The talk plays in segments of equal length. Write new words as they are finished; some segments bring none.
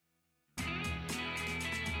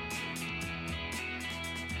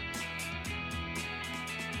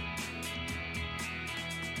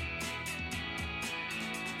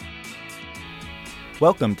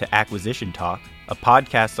Welcome to Acquisition Talk, a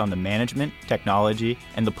podcast on the management, technology,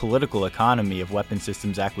 and the political economy of weapon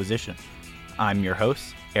systems acquisition. I'm your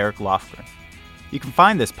host, Eric Lofgren. You can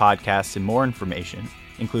find this podcast and more information,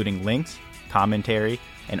 including links, commentary,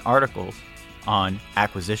 and articles on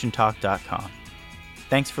acquisitiontalk.com.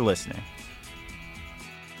 Thanks for listening.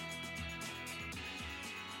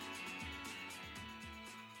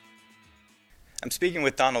 I'm speaking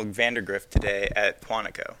with Donald Vandergrift today at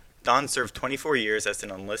Quantico. Don served 24 years as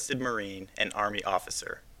an enlisted Marine and Army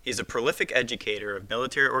officer. He's a prolific educator of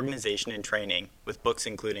military organization and training, with books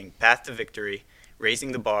including Path to Victory,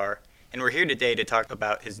 Raising the Bar, and we're here today to talk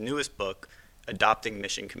about his newest book, Adopting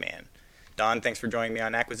Mission Command. Don, thanks for joining me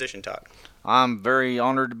on Acquisition Talk. I'm very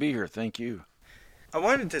honored to be here. Thank you. I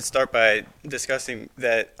wanted to start by discussing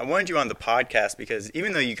that I wanted you on the podcast because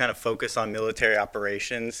even though you kind of focus on military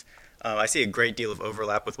operations, I see a great deal of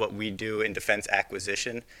overlap with what we do in defense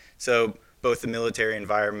acquisition. So both the military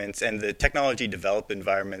environments and the technology developed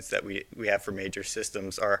environments that we have for major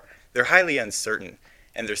systems they're highly uncertain,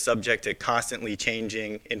 and they're subject to constantly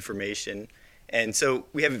changing information. And so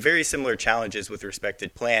we have very similar challenges with respect to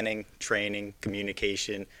planning, training,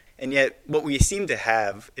 communication. And yet what we seem to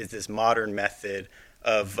have is this modern method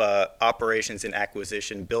of operations and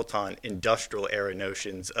acquisition built on industrial era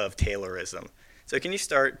notions of Taylorism. So can you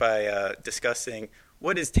start by discussing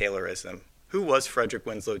what is Taylorism? Who was Frederick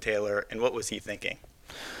Winslow Taylor, and what was he thinking?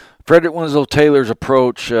 Frederick Winslow Taylor's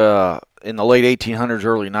approach in the late 1800s,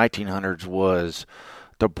 early 1900s was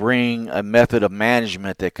to bring a method of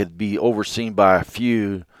management that could be overseen by a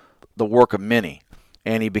few, the work of many.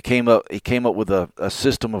 And he came up with a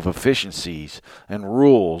system of efficiencies and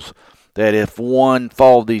rules that if one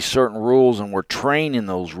followed these certain rules and were trained in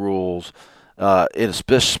those rules, in a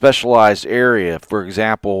specialized area. For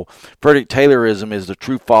example, Frederick Taylorism is the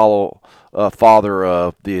true father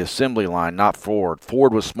of the assembly line, not Ford.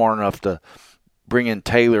 Ford was smart enough to bring in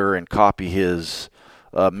Taylor and copy his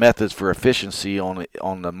methods for efficiency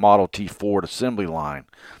on the Model T Ford assembly line,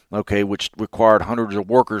 which required hundreds of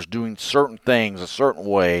workers doing certain things a certain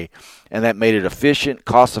way, and that made it efficient,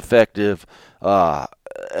 cost-effective,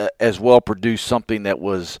 as well produced something that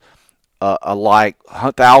was alike.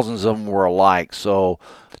 Thousands of them were alike. So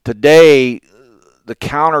today, the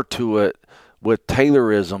counter to it with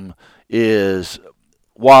Taylorism is,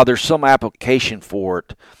 while there's some application for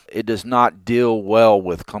it, it does not deal well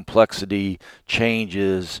with complexity,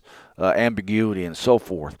 changes, ambiguity, and so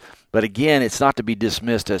forth. But again, it's not to be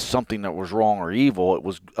dismissed as something that was wrong or evil. It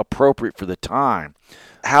was appropriate for the time.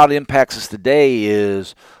 How it impacts us today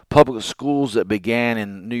is public schools that began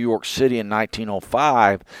in New York City in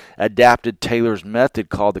 1905 adapted Taylor's method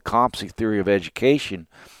called the competency theory of education,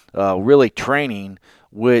 really training,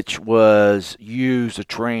 which was used to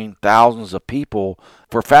train thousands of people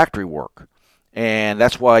for factory work. And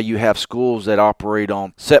that's why you have schools that operate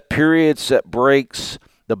on set periods, set breaks,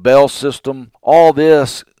 the bell system. All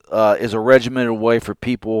this is a regimented way for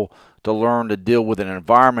people to learn to deal with an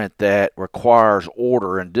environment that requires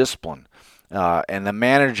order and discipline. And the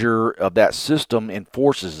manager of that system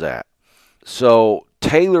enforces that. So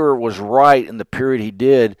Taylor was right in the period he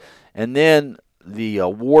did. And then the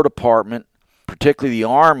War Department, particularly the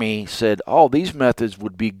Army, said, these methods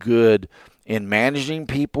would be good in managing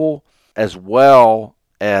people as well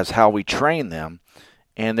as how we train them.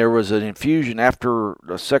 And there was an infusion after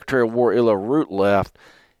the Secretary of War, Illa Root, left.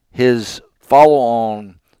 His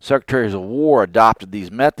follow-on Secretaries of War adopted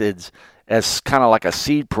these methods as kind of like a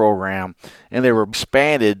seed program, and they were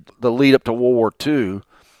expanded the lead up to World War II.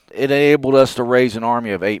 It enabled us to raise an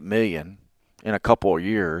army of 8 million in a couple of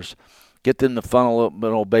years, get them the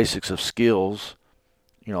fundamental basics of skills,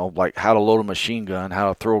 like how to load a machine gun, how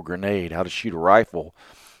to throw a grenade, how to shoot a rifle,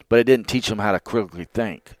 but it didn't teach them how to critically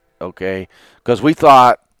think, Because we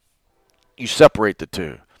thought you separate the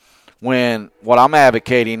two. When what I'm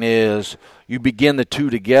advocating is you begin the two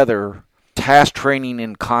together, task training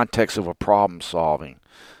in context of a problem solving.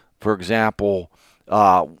 For example,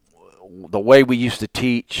 the way we used to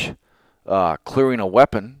teach clearing a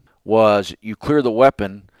weapon was you clear the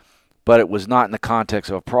weapon, but it was not in the context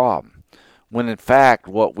of a problem. When in fact,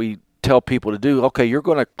 what we tell people to do, you're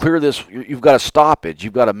going to clear this, you've got a stoppage,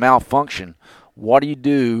 you've got a malfunction. What do you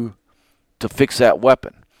do to fix that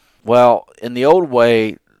weapon? Well, in the old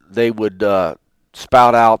way, they would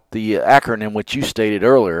spout out the acronym which you stated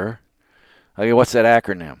earlier. What's that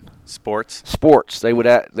acronym? Sports. Sports. They would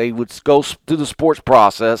go through the sports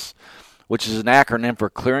process, which is an acronym for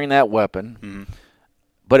clearing that weapon,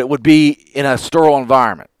 but it would be in a sterile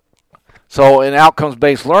environment. So in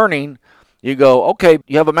outcomes-based learning, you go,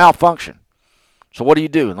 you have a malfunction. So what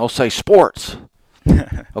do? And they'll say sports.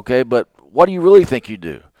 But what do you really think you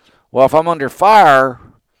do? Well, if I'm under fire,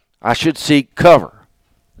 I should seek cover.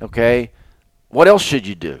 Okay? What else should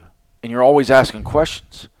you do? And you're always asking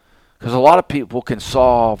questions. Because a lot of people can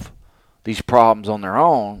solve these problems on their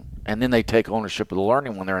own, and then they take ownership of the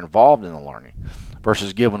learning when they're involved in the learning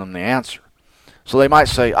versus giving them the answer. So they might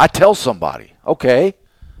say, I tell somebody. Okay,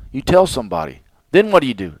 you tell somebody. Then what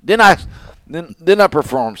do? Then I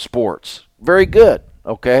perform sports. Very good.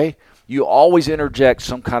 Okay? You always interject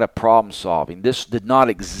some kind of problem solving. This did not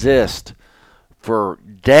exist for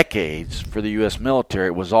decades for the U.S. military.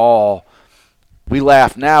 It was all, we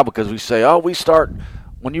laugh now because we say,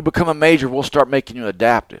 when you become a major, we'll start making you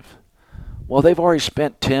adaptive. Well, they've already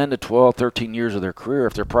spent 10 to 12, 13 years of their career,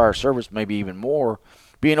 if their prior service, maybe even more,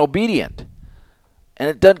 being obedient. And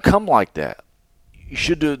it doesn't come like that. You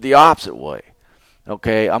should do it the opposite way.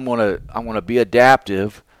 Okay, I'm gonna be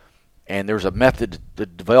adaptive, and there's a method to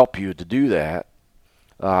develop you to do that.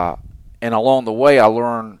 And along the way, I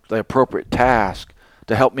learn the appropriate task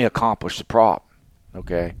to help me accomplish the problem.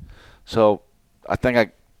 Okay, so I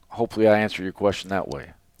think hopefully I answered your question that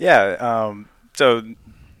way. Yeah. So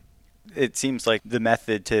it seems like the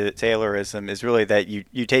method to Taylorism is really that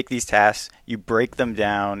you take these tasks, you break them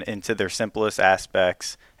down into their simplest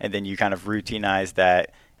aspects, and then you kind of routinize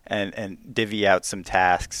that and divvy out some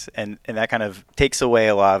tasks. And that kind of takes away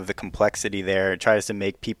a lot of the complexity there. It tries to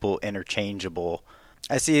make people interchangeable.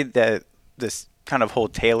 I see that this kind of whole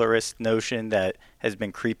Taylorist notion that has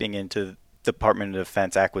been creeping into Department of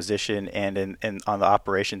Defense acquisition and on the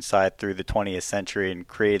operations side through the 20th century and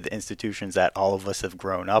created the institutions that all of us have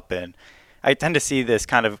grown up in. I tend to see this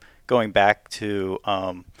kind of going back to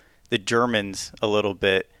the Germans a little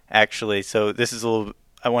bit, actually. So this is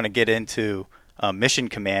I want to get into Mission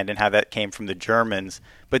Command and how that came from the Germans.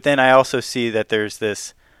 But then I also see that there's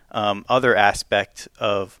this other aspect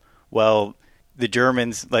of, well, the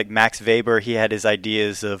Germans, like Max Weber, he had his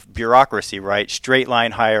ideas of bureaucracy, right? Straight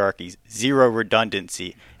line hierarchies, zero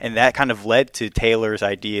redundancy. And that kind of led to Taylor's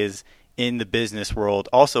ideas in the business world,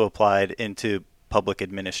 also applied into public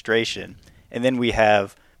administration. And then we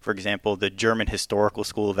have, for example, the German Historical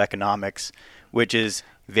School of Economics, which is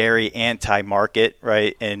very anti-market,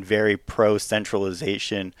 right? And very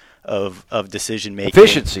pro-centralization of decision-making.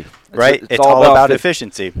 Efficiency. Right? It's all about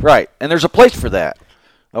efficiency. Right. And there's a place for that.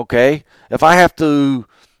 Okay, if I have to,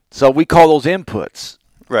 so we call those inputs.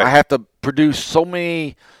 Right. I have to produce so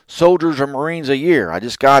many soldiers or Marines a year. I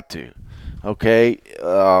just got to. Okay,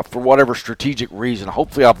 for whatever strategic reason.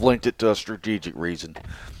 Hopefully, I've linked it to a strategic reason.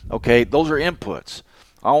 Okay, those are inputs.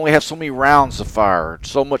 I only have so many rounds to fire,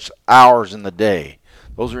 so much hours in the day.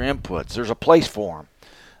 Those are inputs. There's a place for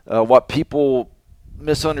them. What people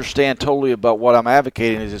misunderstand totally about what I'm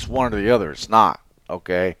advocating is it's one or the other. It's not.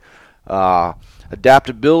 Okay.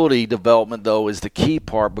 Adaptability development, though, is the key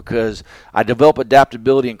part, because I develop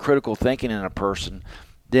adaptability and critical thinking in a person,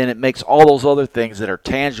 then it makes all those other things that are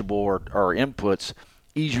tangible or inputs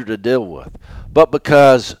easier to deal with. But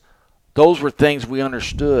because those were things we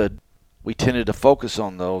understood, we tended to focus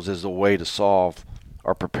on those as a way to solve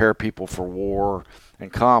or prepare people for war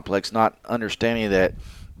and conflicts, not understanding that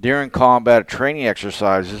during combat training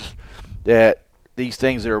exercises that these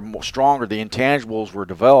things that are more stronger, the intangibles, were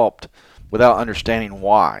developed without understanding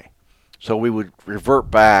why. So we would revert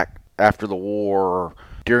back after the war or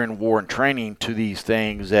during war and training to these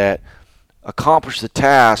things that accomplish the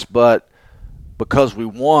task, but because we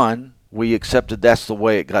won, we accepted that's the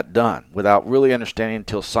way it got done without really understanding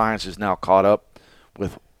until science is now caught up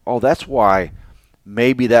with, that's why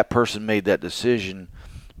maybe that person made that decision,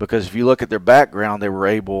 because if you look at their background, they were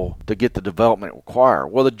able to get the development required.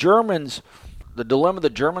 Well, the dilemma the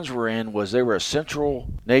Germans were in was they were a central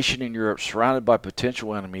nation in Europe surrounded by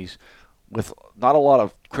potential enemies with not a lot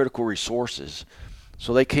of critical resources.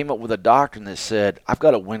 So they came up with a doctrine that said, I've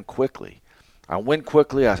got to win quickly. I win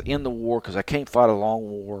quickly, I end the war because I can't fight a long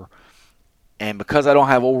war. And because I don't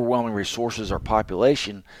have overwhelming resources or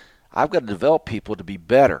population, I've got to develop people to be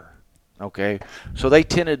better. Okay? So they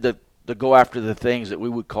tended to go after the things that we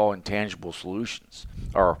would call intangible solutions,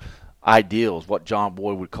 or ideals, what John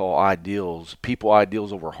Boyd would call ideals, people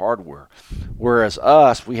ideals over hardware. Whereas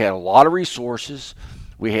us, we had a lot of resources.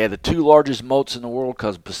 We had the two largest moats in the world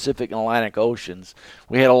because of Pacific and Atlantic Oceans.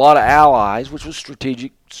 We had a lot of allies, which was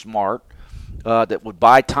strategic, smart, that would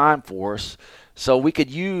buy time for us. So we could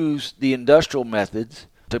use the industrial methods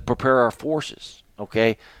to prepare our forces.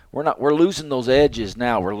 Okay? We're losing those edges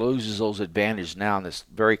now. We're losing those advantages now in this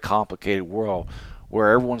very complicated world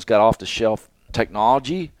where everyone's got off-the-shelf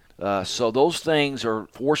technology. So those things are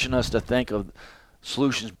forcing us to think of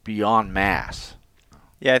solutions beyond mass.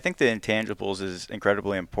 Yeah, I think the intangibles is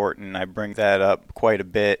incredibly important. I bring that up quite a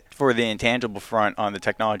bit for the intangible front on the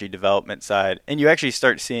technology development side. And you actually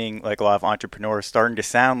start seeing like a lot of entrepreneurs starting to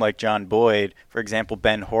sound like John Boyd. For example,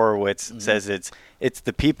 Ben Horowitz says it's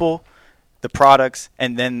the people, the products,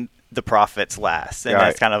 and then the profits last. And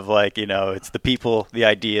that's kind of like, it's the people, the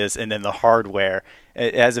ideas, and then the hardware.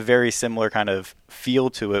 It has a very similar kind of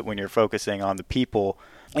feel to it when you're focusing on the people.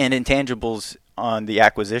 And intangibles on the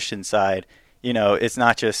acquisition side, it's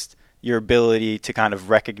not just your ability to kind of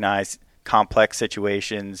recognize complex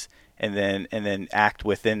situations and then act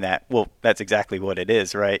within that. Well, that's exactly what it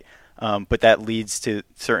is, right? But that leads to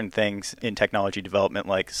certain things in technology development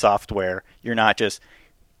like software. You're not just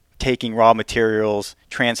taking raw materials,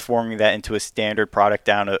 transforming that into a standard product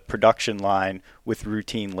down a production line with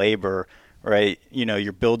routine labor, right?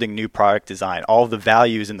 You're building new product design. All the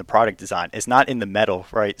values in the product design is not in the metal,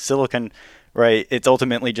 right? Silicon, right? It's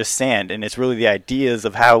ultimately just sand, and it's really the ideas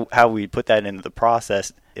of how we put that into the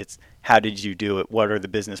process. It's how did you do it? What are the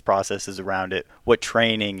business processes around it? What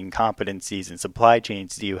training and competencies and supply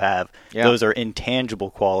chains do you have? Yeah. Those are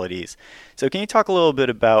intangible qualities. So can you talk a little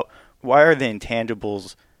bit about why are the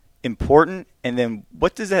intangibles important, and then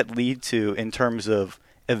what does that lead to in terms of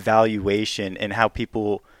evaluation and how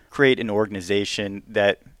people create an organization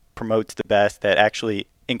that promotes the best, that actually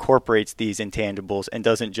incorporates these intangibles and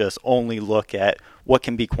doesn't just only look at what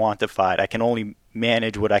can be quantified. I can only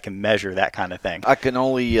manage what I can measure, that kind of thing. I can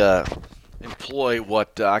only employ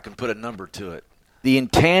what I can put a number to it. The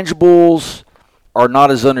intangibles are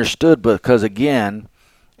not as understood because, again,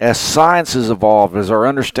 as science has evolved, as our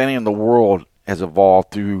understanding of the world has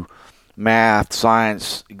evolved through math,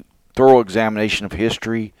 science, thorough examination of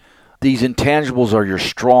history, these intangibles are your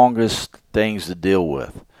strongest things to deal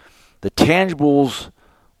with. The tangibles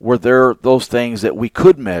were those things that we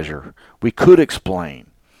could measure, we could explain.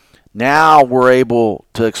 Now we're able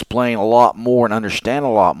to explain a lot more and understand a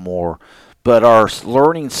lot more, but our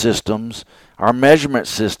learning systems, our measurement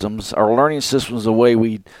systems, our learning systems, the way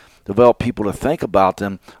we develop people to think about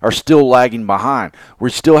them, are still lagging behind. We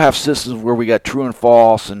still have systems where we got true and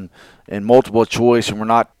false and multiple choice, and we're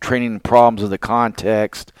not training problems of the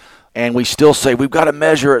context, and we still say we've got to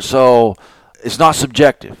measure it so it's not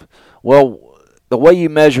subjective. Well, the way you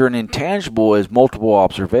measure an intangible is multiple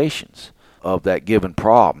observations of that given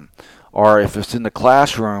problem. Or if it's in the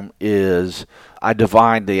classroom, is I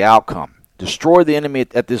divine the outcome. Destroy the enemy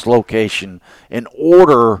at this location in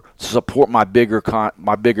order to support my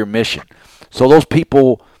bigger mission. So those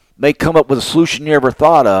people may come up with a solution you never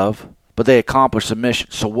thought of, but they accomplish the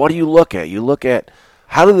mission. So what do you look at? You look at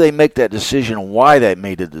how do they make that decision and why they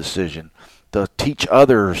made the decision to teach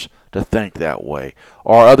others to think that way,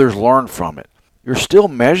 or others learn from it. You're still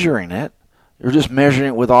measuring it. You're just measuring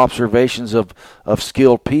it with observations of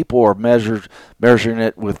skilled people, or measuring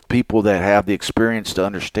it with people that have the experience to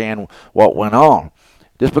understand what went on.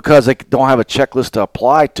 Just because they don't have a checklist to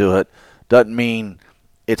apply to it doesn't mean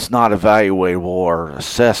it's not evaluatable or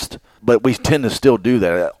assessed. But we tend to still do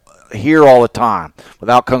that. Here all the time, with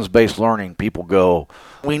outcomes-based learning, people go,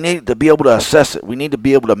 we need to be able to assess it. We need to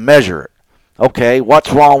be able to measure it. Okay,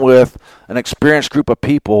 what's wrong with an experienced group of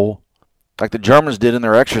people, like the Germans did in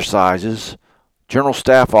their exercises, general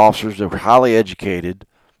staff officers that were highly educated,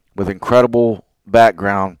 with incredible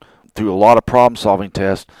background through a lot of problem-solving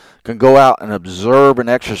tests, can go out and observe an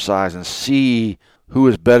exercise and see who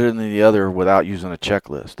is better than the other without using a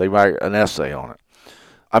checklist. They write an essay on it.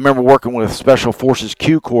 I remember working with Special Forces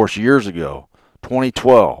Q course years ago,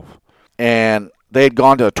 2012, and they had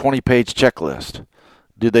gone to a 20-page checklist.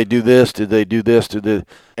 Did they do this? Did they do this?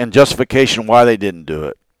 And justification why they didn't do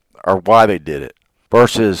it or why they did it.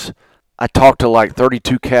 Versus, I talked to like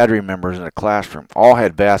 32 cadre members in a classroom. All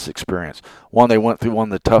had vast experience. One, they went through one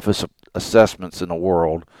of the toughest assessments in the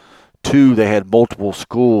world. Two, they had multiple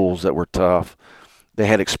schools that were tough. They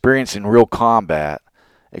had experience in real combat,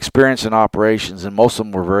 experience in operations, and most of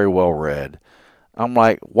them were very well read. I'm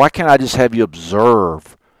like, why can't I just have you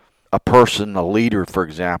observe a person, a leader, for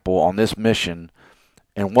example, on this mission,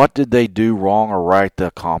 and what did they do wrong or right to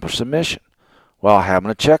accomplish the mission? Well,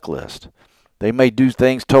 having a checklist. They may do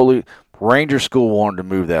things totally. Ranger School wanted to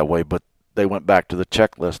move that way, but they went back to the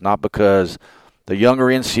checklist, not because the younger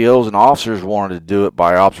NCOs and officers wanted to do it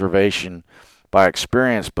by observation, by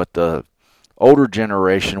experience, but the older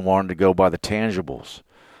generation wanted to go by the tangibles.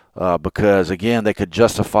 Because, again, they could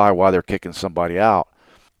justify why they're kicking somebody out.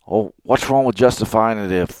 Well, what's wrong with justifying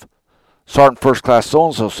it if Sergeant First Class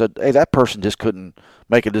so-and-so said, hey, that person just couldn't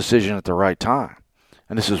make a decision at the right time.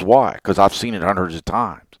 And this is why, because I've seen it hundreds of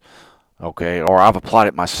times, okay, or I've applied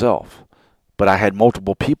it myself. But I had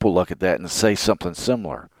multiple people look at that and say something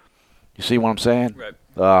similar. You see what I'm saying? Right.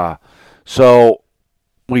 So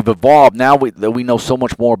we've evolved. Now that we know so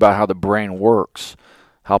much more about how the brain works,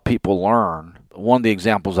 how people learn. One of the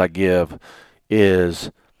examples I give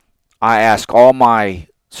is I ask all my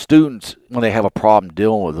students when they have a problem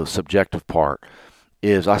dealing with the subjective part,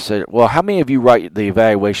 is I say, well, how many of you write the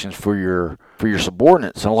evaluations for your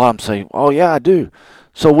subordinates? And a lot of them say, oh, yeah, I do.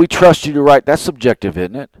 So we trust you to write. That's subjective,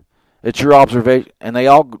 isn't it? It's your observation. And they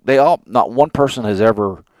all, not one person has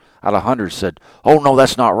ever out of 100 said, oh, no,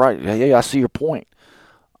 that's not right. Yeah, I see your point.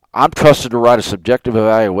 I'm trusted to write a subjective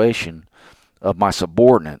evaluation of my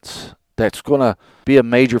subordinates that's going to be a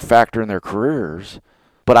major factor in their careers,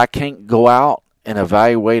 but I can't go out and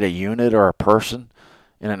evaluate a unit or a person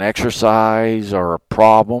in an exercise or a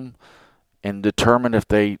problem and determine if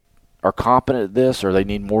they are competent at this or they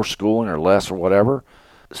need more schooling or less or whatever.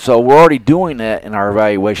 So we're already doing that in our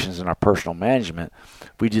evaluations in our personal management.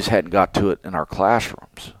 We just hadn't got to it in our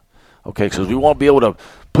classrooms. Okay, because we want to be able to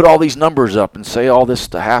put all these numbers up and say all this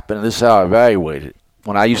to happen and this is how I evaluate it.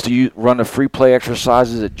 When I used to run the free play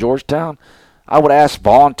exercises at Georgetown, I would ask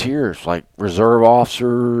volunteers like reserve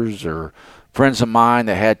officers or friends of mine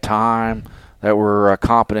that had time, that were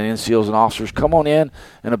competent NCOs and officers, come on in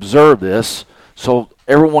and observe this. So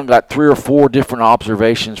everyone got 3 or 4 different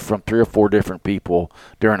observations from 3 or 4 different people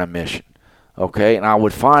during a mission. Okay, and I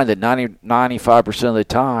would find that 95% of the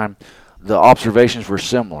time, the observations were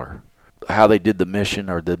similar, how they did the mission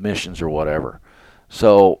or the missions or whatever.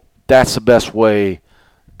 So that's the best way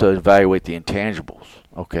to evaluate the intangibles.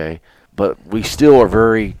 Okay, but we still are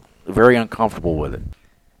very, very uncomfortable with it.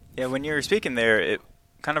 Yeah, when you were speaking there, it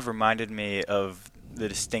kind of reminded me of the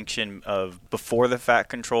distinction of before the fact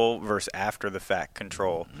control versus after the fact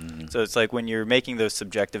control. Mm-hmm. So it's like when you're making those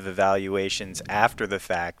subjective evaluations after the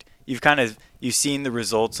fact, you've seen the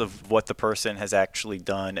results of what the person has actually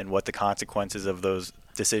done and what the consequences of those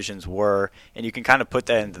decisions were, and you can kind of put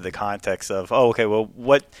that into the context of, oh, okay, well,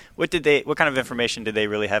 what kind of information did they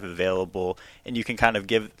really have available, and you can kind of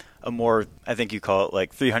give a more, I think you call it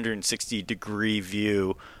like 360 degree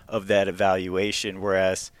view of that evaluation,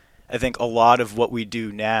 whereas I think a lot of what we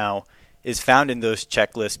do now is found in those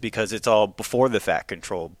checklists because it's all before the fact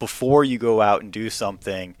control. Before you go out and do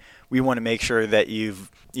something, we want to make sure that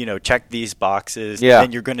you've checked these boxes,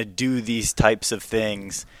 and you're going to do these types of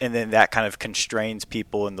things, and then that kind of constrains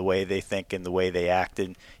people in the way they think and the way they act,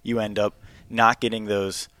 and you end up not getting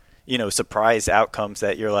those surprise outcomes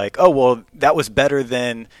that you're like, oh, well, that was better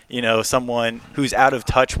than, someone who's out of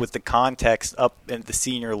touch with the context up at the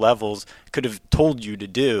senior levels could have told you to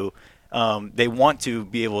do. They want to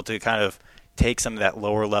be able to kind of take some of that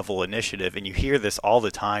lower level initiative. And you hear this all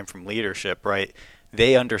the time from leadership, right?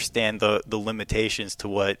 They understand the limitations to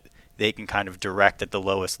what they can kind of direct at the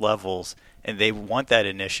lowest levels, and they want that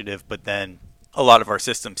initiative, but then a lot of our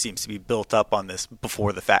system seems to be built up on this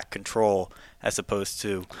before the fact control as opposed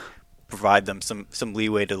to provide them some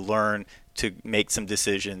leeway to learn, to make some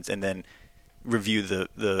decisions, and then review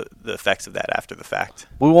the effects of that after the fact.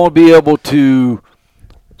 We want to be able to,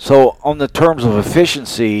 so on the terms of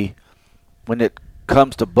efficiency, when it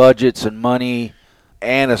comes to budgets and money,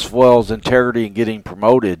 and as well as integrity and getting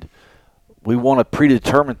promoted, we want to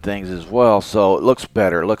predetermine things as well so it looks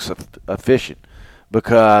better, it looks efficient,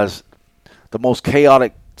 because the most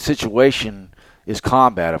chaotic situation is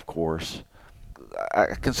combat, of course. I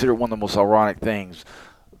consider one of the most ironic things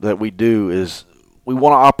that we do is we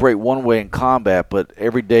want to operate one way in combat, but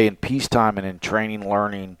every day in peacetime and in training,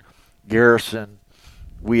 learning, garrison,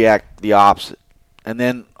 we act the opposite. And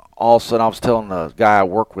then all of a sudden, I was telling the guy I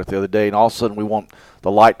work with the other day, and all of a sudden we want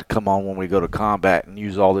the light to come on when we go to combat and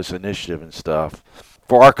use all this initiative and stuff.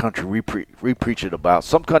 For our country, we preach it about.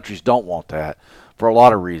 Some countries don't want that for a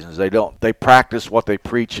lot of reasons. They practice what they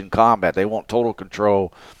preach in combat. They want total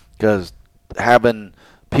control because having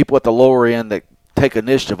people at the lower end that take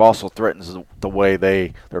initiative also threatens the way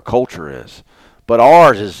their culture is. But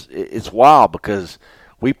ours it's wild because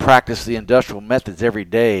we practice the industrial methods every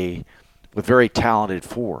day with very talented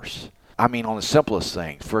force. I mean, on the simplest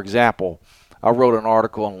things. For example, I wrote an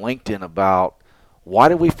article on LinkedIn about why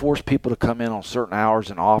do we force people to come in on certain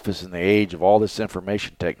hours in office in the age of all this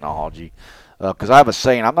information technology? Because I have a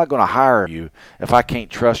saying, I'm not going to hire you if I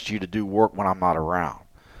can't trust you to do work when I'm not around.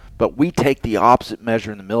 But we take the opposite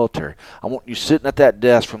measure in the military. I want you sitting at that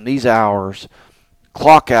desk from these hours,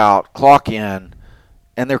 clock out, clock in,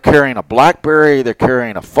 and they're carrying a BlackBerry, they're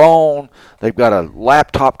carrying a phone, they've got a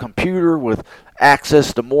laptop computer with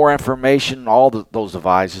access to more information, all those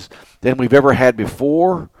devices than we've ever had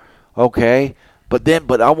before, okay? But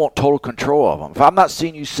I want total control of them. If I'm not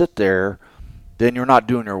seeing you sit there, then you're not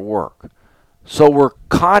doing your work. So we're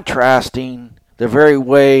contrasting the very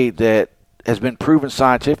way that has been proven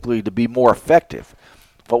scientifically to be more effective.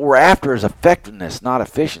 What we're after is effectiveness, not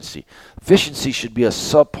efficiency. Efficiency should be a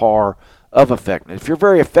subpar of effectiveness. If you're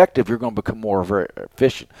very effective, you're going to become very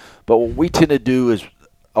efficient. But what we tend to do is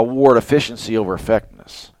award efficiency over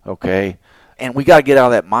effectiveness, okay? And we got to get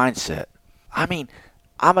out of that mindset. I mean,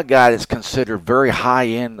 I'm a guy that's considered very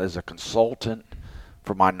high-end as a consultant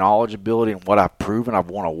for my knowledge, ability, and what I've proven. I've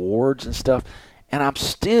won awards and stuff. And I'm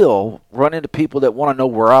still running into people that want to know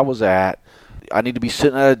where I was at. I need to be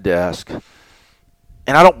sitting at a desk.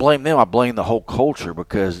 And I don't blame them. I blame the whole culture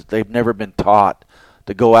because they've never been taught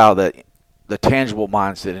to go out of the tangible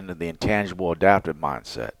mindset into the intangible adaptive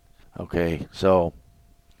mindset. Okay, so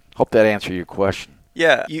hope that answered your question.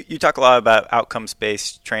 Yeah, you talk a lot about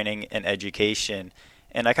outcomes-based training and education,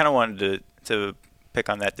 and I kind of wanted to pick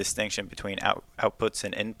on that distinction between outputs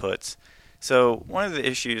and inputs. So one of the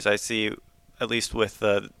issues I see, at least with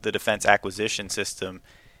the defense acquisition system,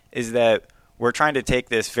 is that we're trying to take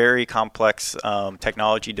this very complex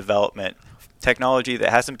technology development, technology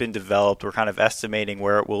that hasn't been developed. We're kind of estimating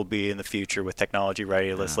where it will be in the future with technology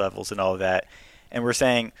readiness levels and all of that. And we're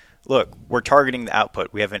saying, look, we're targeting the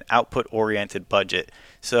output. We have an output-oriented budget.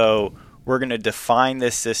 So we're going to define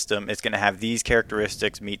this system. It's going to have these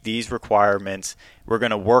characteristics, meet these requirements. We're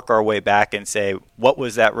going to work our way back and say, what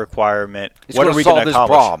was that requirement? What are we going to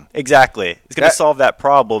accomplish? Problem. Exactly. It's going to solve that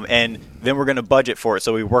problem, and then we're going to budget for it.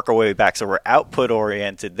 So we work our way back. So we're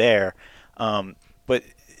output-oriented there. But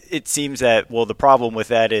it seems that, well, the problem with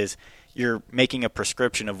that is you're making a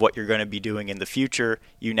prescription of what you're going to be doing in the future.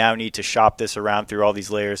 You now need to shop this around through all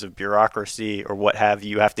these layers of bureaucracy or what have you.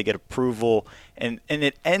 You have to get approval. And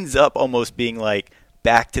it ends up almost being like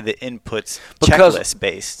back to the inputs checklist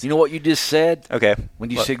based. You know what you just said? Okay. When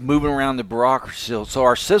you said moving around the bureaucracy. So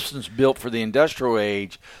our system's built for the industrial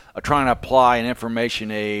age, trying to apply an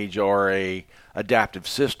information age or a adaptive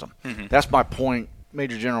system. Mm-hmm. That's my point.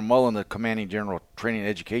 Major General Mullen, the Commanding General Training and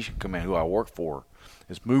Education Command, who I work for,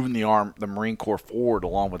 is moving the Marine Corps forward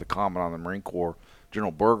along with the Commandant of the Marine Corps,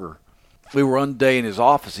 General Berger. We were one day in his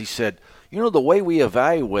office. He said, the way we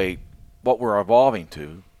evaluate what we're evolving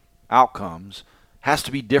to, outcomes, has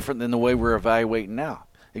to be different than the way we're evaluating now.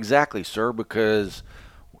 Exactly, sir, because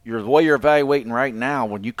the way you're evaluating right now,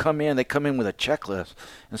 when you come in, they come in with a checklist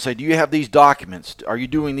and say, do you have these documents? Are you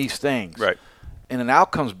doing these things? Right. In an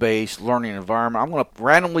outcomes-based learning environment, I'm going to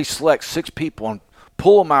randomly select 6 people and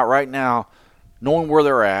pull them out right now, knowing where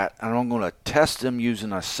they're at, and I'm going to test them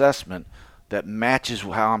using an assessment that matches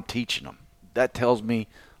how I'm teaching them. That tells me,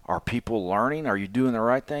 are people learning? Are you doing the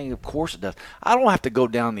right thing? Of course it does. I don't have to go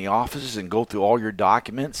down the offices and go through all your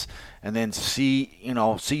documents and then see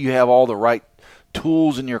you have all the right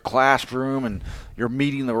tools in your classroom and you're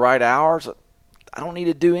meeting the right hours. I don't need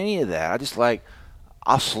to do any of that. I just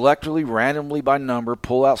I'll selectively, randomly by number,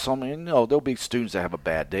 pull out something. There'll be students that have a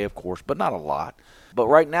bad day, of course, but not a lot. But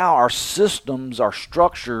right now, our systems, our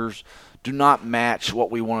structures do not match what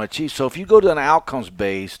we want to achieve. So if you go to an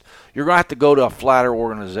outcomes-based, you're going to have to go to a flatter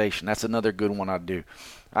organization. That's another good one I do.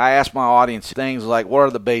 I ask my audience things like, what are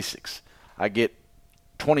the basics? I get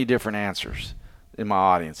 20 different answers in my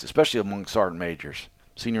audience, especially among sergeant majors,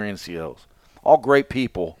 senior NCOs. All great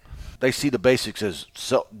people. They see the basics as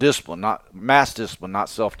discipline, not mass discipline, not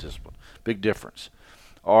self-discipline. Big difference.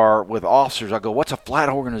 Or with officers, I go, what's a flat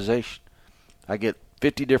organization? I get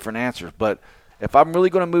 50 different answers. But if I'm really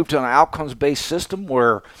going to move to an outcomes-based system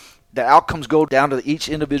where the outcomes go down to each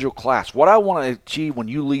individual class, what I want to achieve when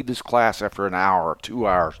you leave this class after an hour or 2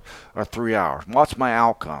 hours or 3 hours, what's my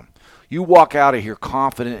outcome? You walk out of here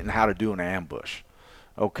confident in how to do an ambush.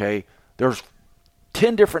 Okay? There's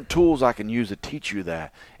 10 different tools I can use to teach you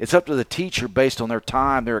that. It's up to the teacher based on their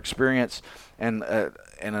time, their experience, and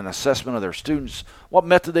an assessment of their students, what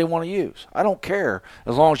method they want to use. I don't care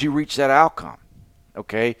as long as you reach that outcome.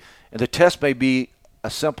 Okay? And the test may be a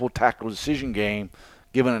simple tactical decision game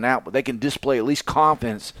given an output. They can display at least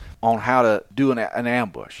confidence on how to do an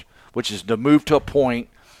ambush, which is to move to a point,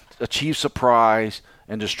 achieve surprise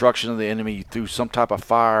and destruction of the enemy through some type of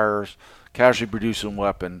fires, casualty-producing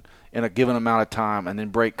weapon, in a given amount of time, and then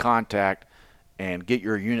break contact and get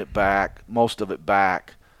your unit back, most of it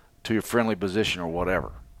back, to your friendly position or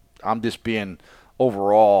whatever. I'm just being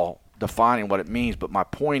overall defining what it means, but my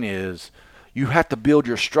point is you have to build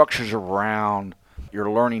your structures around your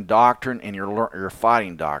learning doctrine and your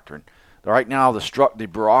fighting doctrine. Right now, the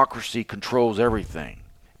bureaucracy controls everything.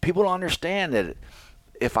 People don't understand that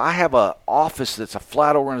if I have an office that's a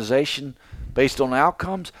flat organization based on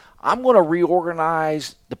outcomes, I'm going to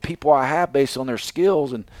reorganize the people I have based on their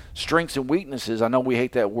skills and strengths and weaknesses. I know we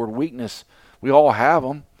hate that word weakness. We all have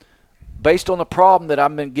them. Based on the problem that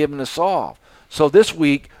I've been given to solve. So this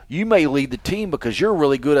week, you may lead the team because you're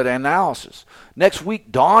really good at analysis. Next week,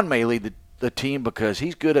 Don may lead the team because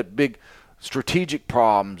he's good at big strategic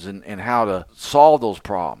problems and how to solve those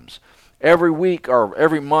problems. Every week or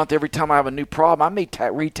every month, every time I have a new problem, I may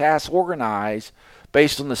retask organize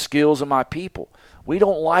based on the skills of my people. We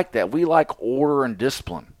don't like that. We like order and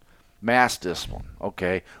discipline, mass discipline,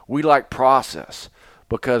 okay? We like process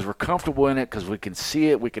because we're comfortable in it, because we can see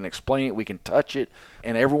it, we can explain it, we can touch it,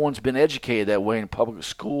 and everyone's been educated that way in public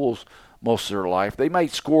schools most of their life. They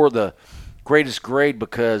might score the greatest grade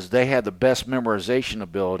because they had the best memorization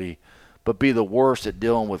ability, but be the worst at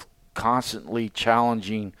dealing with constantly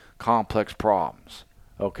challenging, complex problems,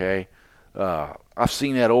 okay? I've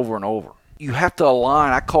seen that over and over. You have to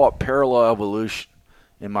align. I call it parallel evolution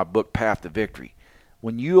in my book, Path to Victory.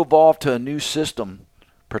 When you evolve to a new system,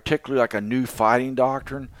 particularly like a new fighting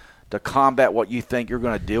doctrine, to combat what you think you're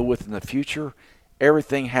going to deal with in the future,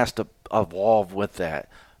 everything has to evolve with that.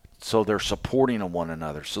 So they're supporting one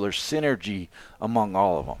another. So there's synergy among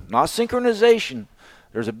all of them. Not synchronization.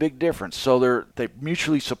 There's a big difference. So they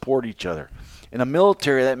mutually support each other. In the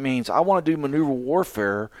military, that means I want to do maneuver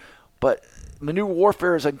warfare, but maneuver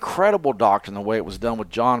warfare is an incredible doctrine the way it was done with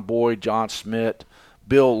John Boyd, John Smith,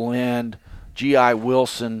 Bill Lind, G.I.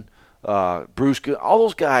 Wilson, Bruce Good, all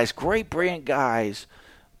those guys, great, brilliant guys.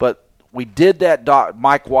 But we did that,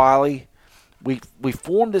 Mike Wiley. We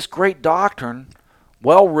formed this great doctrine,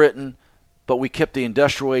 well written, but we kept the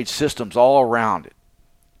industrial age systems all around it.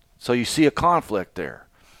 So you see a conflict there.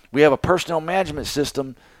 We have a personnel management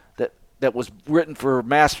system that was written for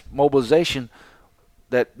mass mobilization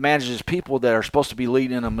that manages people that are supposed to be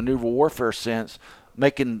leading in a maneuver warfare sense,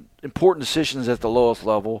 making important decisions at the lowest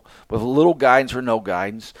level with little guidance or no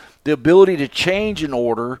guidance. The ability to change an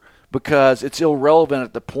order because it's irrelevant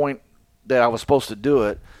at the point that I was supposed to do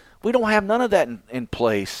it. We don't have none of that in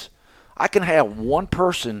place. I can have one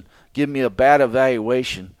person give me a bad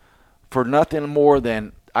evaluation for nothing more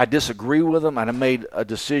than I disagree with them and I made a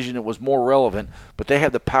decision that was more relevant, but they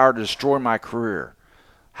have the power to destroy my career.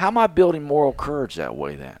 How am I building moral courage that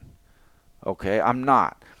way then? Okay, I'm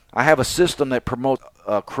not. I have a system that promotes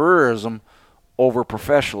careerism over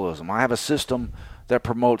professionalism. I have a system that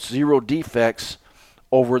promotes zero defects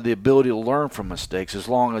over the ability to learn from mistakes, as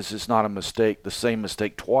long as it's not a mistake, the same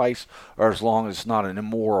mistake twice, or as long as it's not an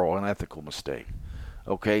immoral, unethical mistake.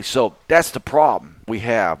 Okay, so that's the problem we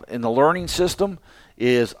have. In the learning system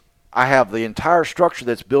is I have the entire structure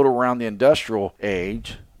that's built around the industrial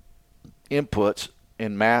age, inputs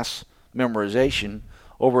in mass memorization,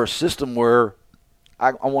 over a system where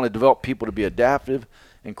I want to develop people to be adaptive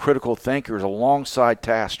and critical thinkers alongside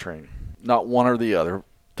task training, not one or the other,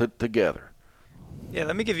 together. Yeah,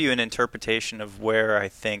 let me give you an interpretation of where I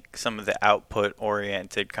think some of the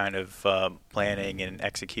output-oriented kind of planning and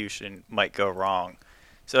execution might go wrong.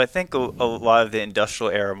 So I think a lot of the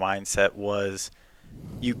industrial era mindset was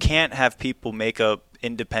you can't have people make up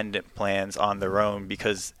independent plans on their own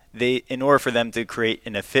because in order for them to create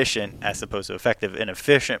an efficient, as opposed to effective, an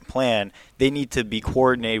efficient plan, they need to be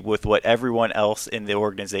coordinated with what everyone else in the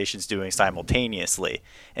organization is doing simultaneously.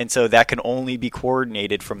 And so that can only be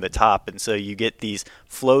coordinated from the top. And so you get these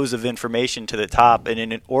flows of information to the top. And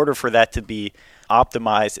in order for that to be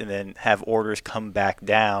optimized and then have orders come back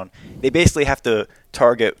down, they basically have to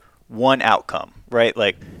target one outcome, right?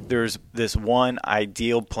 Like there's this one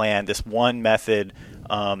ideal plan, this one method,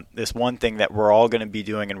 this one thing that we're all going to be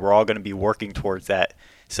doing and we're all going to be working towards that.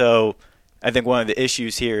 So I think one of the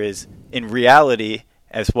issues here is in reality,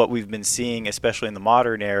 as what we've been seeing, especially in the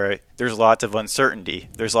modern era, there's lots of uncertainty.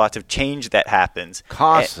 There's lots of change that happens.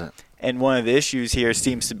 Constant. And one of the issues here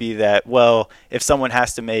seems to be that, well, if someone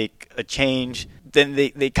has to make a change, then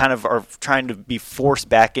they kind of are trying to be forced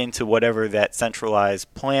back into whatever that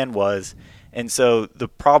centralized plan was. And so the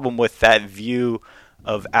problem with that view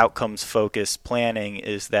of outcomes-focused planning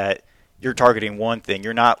is that you're targeting one thing.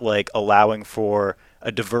 You're not like allowing for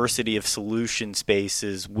a diversity of solution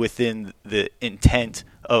spaces within the intent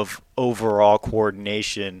of overall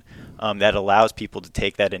coordination that allows people to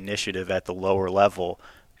take that initiative at the lower level.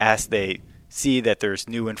 As they see that there's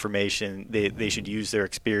new information, they should use their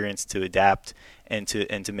experience to adapt and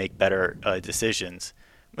to make better decisions.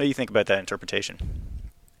 What do you think about that interpretation?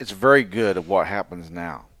 It's very good at what happens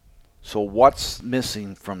now. So what's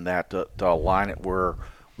missing from that to align it where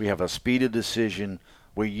we have a speed of decision,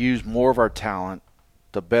 we use more of our talent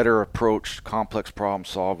to better approach complex problem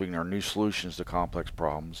solving or new solutions to complex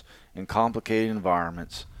problems in complicated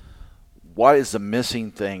environments? What is the missing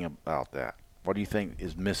thing about that? What do you think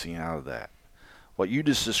is missing out of that? What you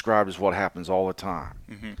just described is what happens all the time.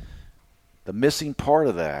 Mm-hmm. The missing part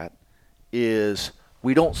of that is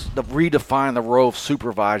We don't redefine the role of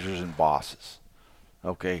supervisors and bosses.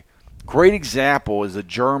 Okay? Great example is the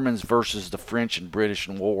Germans versus the French and British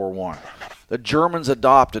in World War I. The Germans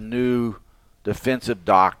adopt a new defensive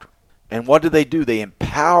doctrine. And what do? They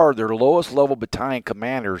empower their lowest level battalion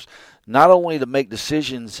commanders not only to make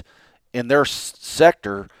decisions in their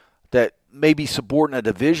sector that may be subordinate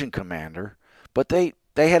a division commander, but they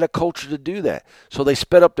had a culture to do that. So they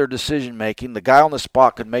sped up their decision making. The guy on the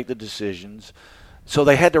spot could make the decisions. So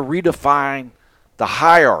they had to redefine the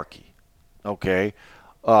hierarchy. Okay?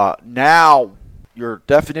 Now your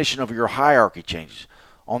definition of your hierarchy changes.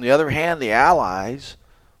 On the other hand, the Allies,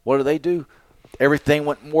 what do? Everything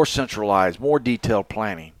went more centralized, more detailed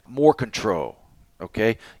planning, more control.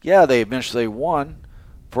 Okay? Yeah, they eventually won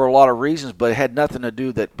for a lot of reasons, but it had nothing to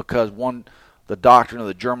do that because the doctrine of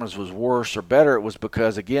the Germans was worse or better. It was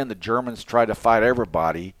because, again, the Germans tried to fight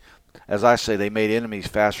everybody. As I say, they made enemies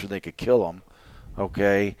faster than they could kill them.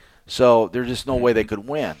 Okay? So there's just no way they could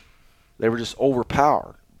win. They were just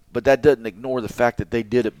overpowered. But that doesn't ignore the fact that they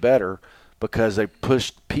did it better because they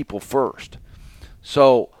pushed people first.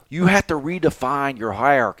 So you have to redefine your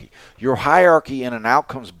hierarchy. Your hierarchy in an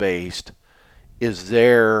outcomes-based is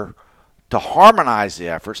there to harmonize the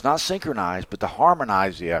efforts, not synchronize, but to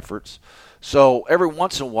harmonize the efforts. So every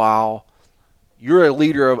once in a while, you're a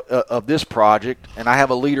leader of this project, and I have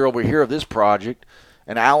a leader over here of this project,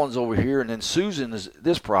 and Alan's over here, and then Susan is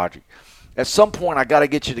this project. At some point, I got to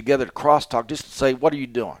get you together to crosstalk just to say, what are you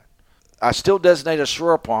doing? I still designate a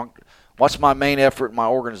Schwerpunkt. What's my main effort in my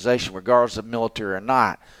organization, regardless of military or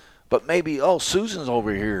not? But maybe, Susan's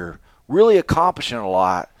over here really accomplishing a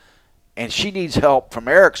lot, and she needs help from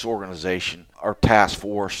Eric's organization or task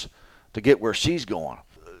force to get where she's going.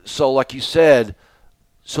 So like you said,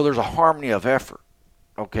 so there's a harmony of effort,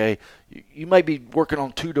 okay? You may be working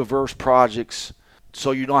on two diverse projects,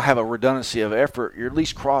 so you don't have a redundancy of effort. You're at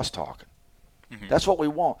least cross-talking. Mm-hmm. That's what we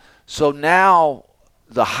want. So now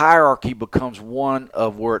the hierarchy becomes one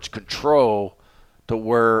of where it's control to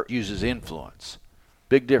where it uses influence.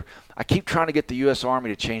 Big difference. I keep trying to get the U.S. Army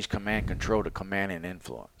to change command control to command and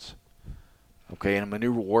influence. Okay, in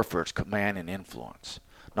maneuver warfare, it's command and influence,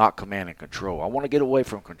 not command and control. I want to get away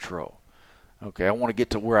from control. Okay, I want to get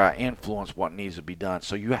to where I influence what needs to be done.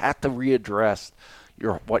 So you have to readdress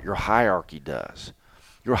what your hierarchy does.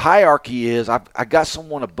 Your hierarchy is, I got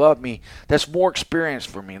someone above me that's more experienced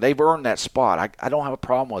for me. They've earned that spot. I don't have a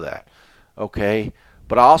problem with that. Okay,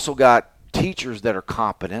 but I also got teachers that are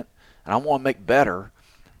competent, and I want to make better.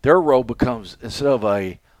 Their role becomes, instead of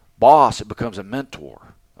a boss, it becomes a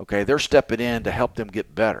mentor. Okay, they're stepping in to help them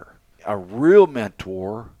get better. A real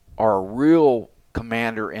mentor or a real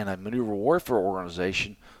commander in a maneuver warfare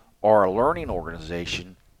organization or a learning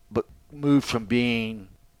organization, but moves from being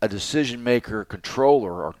a decision maker,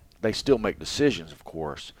 controller, or they still make decisions, of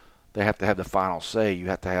course. They have to have the final say. You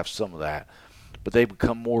have to have some of that. But they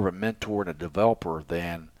become more of a mentor and a developer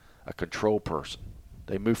than a control person.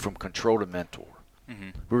 They move from control to mentor. Mm-hmm.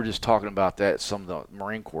 We were just talking about that at some of the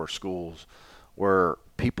Marine Corps schools where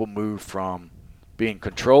people move from being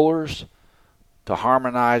controllers to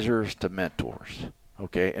harmonizers to mentors,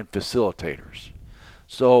 okay, and facilitators.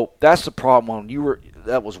 So that's the problem.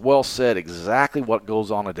 That was well said, exactly what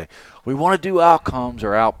goes on today. We want to do outcomes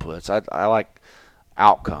or outputs. I like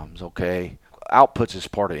outcomes, okay? Outputs is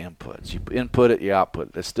part of inputs. You input it, you output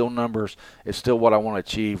it. It's still numbers. It's still what I want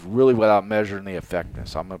to achieve, really without measuring the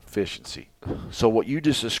effectiveness. I'm efficiency. So what you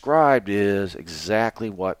just described is exactly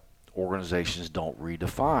what organizations don't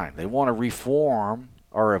redefine. They want to reform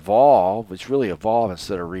or evolve. It's really evolve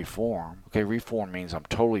instead of reform. Okay, reform means I'm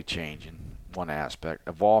totally changing one aspect.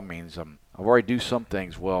 Evolve means I've already do some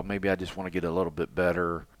things well. Maybe I just want to get a little bit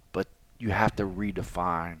better. But you have to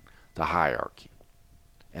redefine the hierarchy.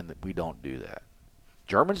 And we don't do that.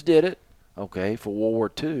 Germans did it, okay, for World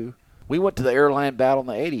War II. We went to the air-land battle in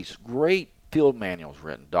the 80s. Great field manuals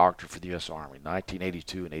written, Doctrine for the U.S. Army,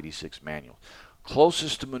 1982 and 86 manuals.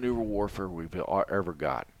 Closest to maneuver warfare we've ever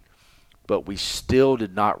gotten. But we still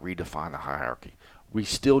did not redefine the hierarchy. We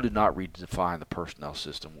still did not redefine the personnel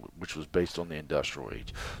system, which was based on the industrial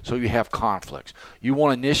age. So you have conflicts. You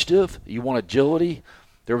want initiative, you want agility.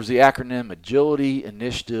 There was the acronym agility,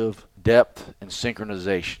 initiative, depth, and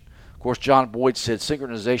synchronization. Of course, John Boyd said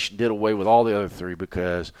synchronization did away with all the other three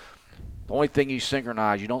because the only thing you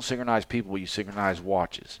synchronize, you don't synchronize people, you synchronize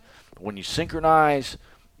watches. But when you synchronize,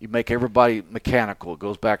 you make everybody mechanical. It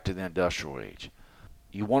goes back to the industrial age.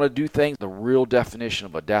 You want to do things, the real definition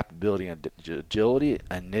of adaptability and agility,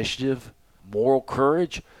 initiative, moral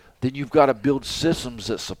courage, then you've got to build systems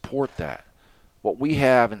that support that. What we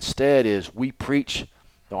have instead is we preach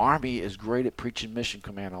The Army is great at preaching mission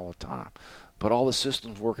command all the time, but all the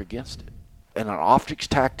systems work against it. In an optics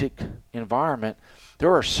tactic environment,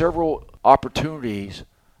 there are several opportunities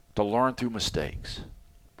to learn through mistakes.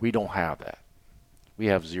 We don't have that. We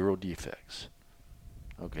have zero defects.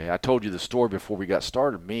 Okay, I told you the story before we got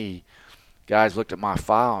started. Guys looked at my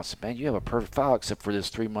file and said, man, you have a perfect file except for this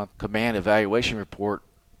 3-month command evaluation report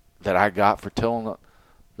that I got for telling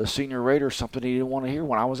the senior raider something he didn't want to hear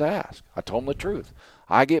when I was asked. I told him the truth.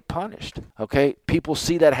 I get punished. Okay, people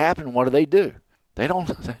see that happen. What do? They don't.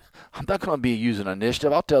 I'm not going to be using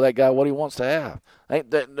initiative. I'll tell that guy what he wants to have.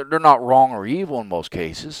 They're not wrong or evil in most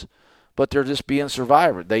cases, but they're just being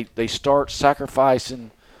survivor. They start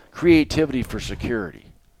sacrificing creativity for security.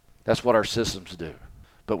 That's what our systems do.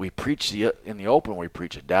 But we preach in the open. We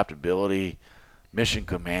preach adaptability, mission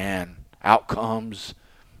command, outcomes,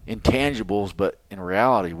 intangibles. But in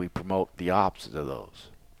reality, we promote the opposite of those.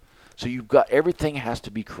 So everything has to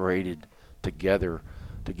be created together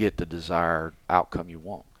to get the desired outcome you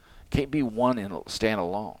want. Can't be one and stand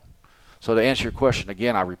alone. So to answer your question,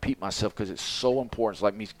 again, I repeat myself because it's so important. It's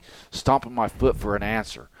like me stomping my foot for an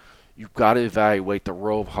answer. You've got to evaluate the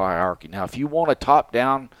role of hierarchy. Now, if you want a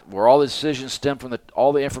top-down where all the decisions stem from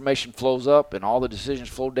all the information flows up and all the decisions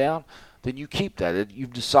flow down, then you keep that. You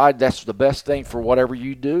decide that's the best thing for whatever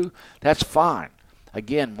you do, that's fine.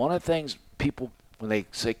 Again, one of the things people, when they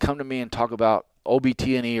say come to me and talk about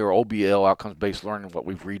OBT&E or OBL, outcomes-based learning, what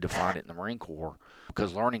we've redefined it in the Marine Corps,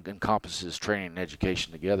 because learning encompasses training and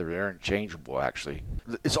education together. They're interchangeable, actually.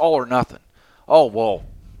 It's all or nothing. Oh, well,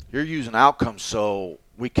 you're using outcomes, so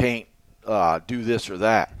we can't do this or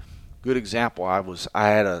that. Good example, I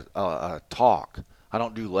had a talk. I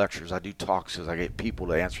don't do lectures. I do talks because I get people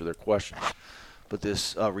to answer their questions. But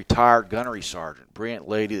this retired gunnery sergeant, brilliant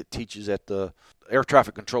lady that teaches at the Air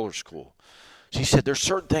Traffic Controller School, she said, there's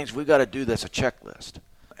certain things we got to do that's a checklist.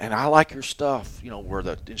 And I like your stuff, where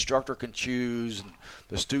the instructor can choose and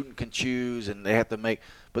the student can choose and they have to make.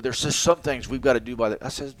 But there's just some things we've got to do by the. I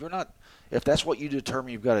said, if that's what you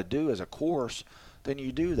determine you've got to do as a course, then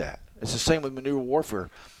you do that. It's the same with maneuver warfare.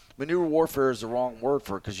 Maneuver warfare is the wrong word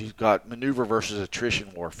for it because you've got maneuver versus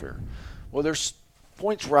attrition warfare. Well, there's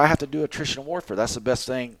points where I have to do attrition warfare. That's the best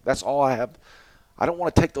thing. That's all I have. I don't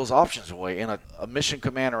want to take those options away. In a mission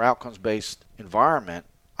command or outcomes-based environment,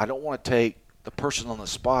 I don't want to take the person on the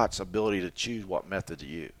spot's ability to choose what method to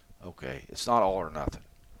use. Okay, it's not all or nothing.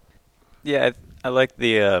 Yeah, I like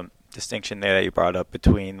the distinction there that you brought up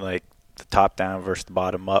between like the top-down versus the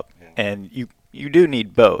bottom-up, and you do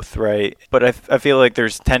need both, right? But I feel like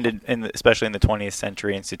there's tended, especially in the 20th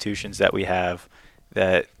century institutions that we have,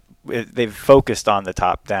 that they've focused on the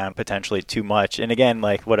top-down potentially too much. And again,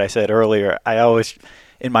 like what I said earlier, I always,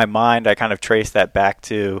 in my mind, I kind of trace that back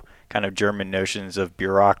to kind of German notions of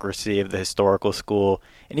bureaucracy of the historical school,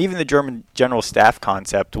 and even the German general staff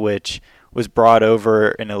concept, which was brought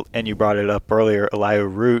over, and you brought it up earlier, Elihu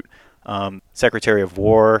Root, Secretary of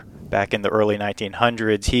War back in the early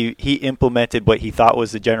 1900s, he implemented what he thought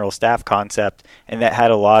was the general staff concept, and that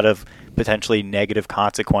had a lot of potentially negative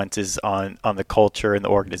consequences on the culture and the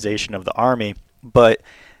organization of the Army. But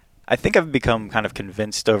I think I've become kind of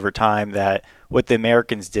convinced over time that what the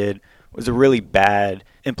Americans did was a really bad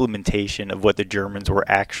implementation of what the Germans were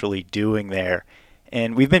actually doing there.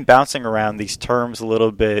 And we've been bouncing around these terms a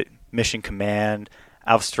little bit, mission command,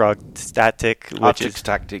 Auftragstactik, which is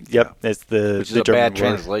tactic. Yep, that's the German bad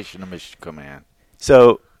translation of mission command.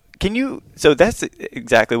 So that's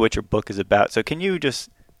exactly what your book is about. So can you just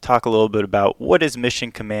talk a little bit about what is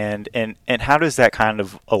mission command and how does that kind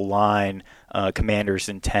of align commander's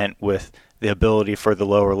intent with the ability for the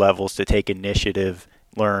lower levels to take initiative,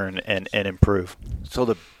 learn, and improve? So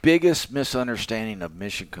the biggest misunderstanding of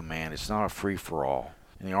mission command, it's not a free-for-all.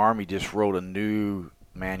 And the Army just wrote a new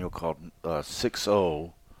manual called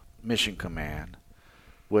 6.0 Mission Command,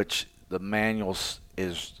 which the manual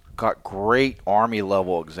is got great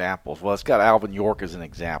Army-level examples. Well, it's got Alvin York as an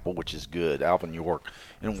example, which is good. Alvin York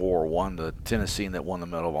in World War I, the Tennessean that won the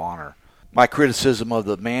Medal of Honor. My criticism of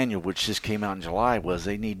the manual, which just came out in July, was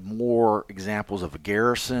they need more examples of a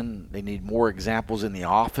garrison. They need more examples in the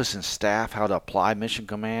office and staff how to apply mission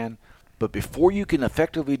command. But before you can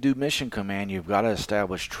effectively do mission command, you've got to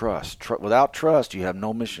establish trust. Without trust, you have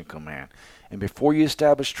no mission command. And before you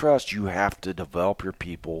establish trust, you have to develop your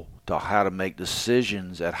people to how to make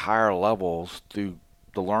decisions at higher levels through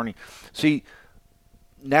the learning. See,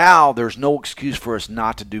 now there's no excuse for us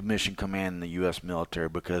not to do mission command in the U.S. military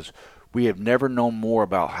because we have never known more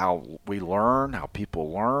about how we learn, how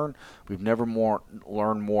people learn. We've never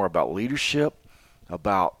learned more about leadership,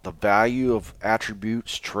 about the value of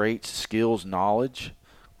attributes, traits, skills, knowledge.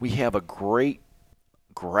 We have a great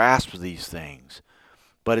grasp these things.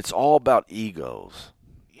 But it's all about egos.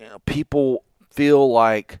 People feel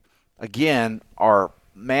like, again, our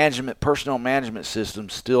personnel management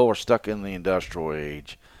systems still are stuck in the industrial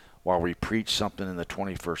age while we preach something in the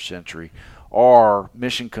 21st century. Our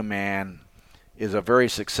mission command is a very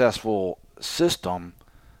successful system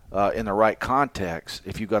in the right context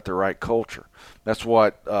if you've got the right culture. That's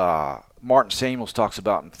what Martin Samuels talks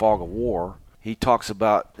about in Fog of War. He talks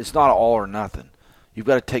about it's not all or nothing. You've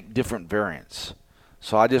got to take different variants.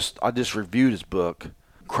 So I just reviewed his book,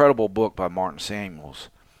 incredible book by Martin Samuels,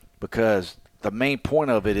 because the main point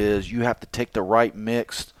of it is you have to take the right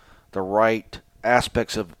mix, the right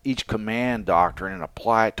aspects of each command doctrine and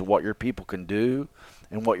apply it to what your people can do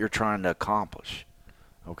and what you're trying to accomplish.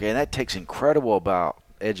 Okay, and that takes incredible about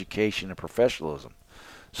education and professionalism.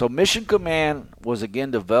 So Mission Command was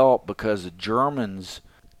again developed because the Germans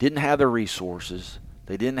didn't have the resources,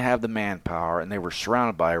 they didn't have the manpower, and they were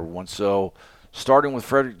surrounded by everyone. So starting with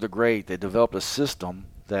Frederick the Great, they developed a system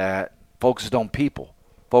that focused on people,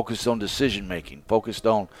 focused on decision making, focused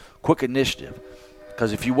on quick initiative.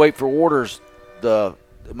 Because if you wait for orders, it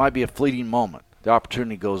might be a fleeting moment. The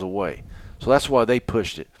opportunity goes away. So that's why they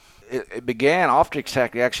pushed it. It began,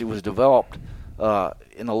 Auftragstakt actually was developed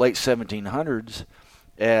in the late 1700s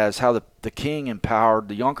as how the king empowered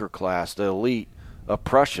the Junker class, the elite of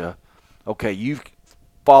Prussia. Okay, you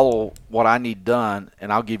follow what I need done,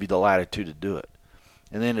 and I'll give you the latitude to do it.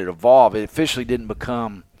 And then it evolved. It officially didn't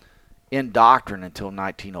become in doctrine until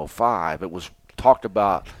 1905. It was talked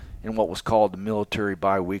about in what was called the Military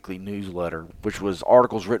Biweekly Newsletter, which was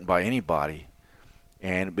articles written by anybody.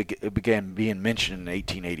 And it began being mentioned in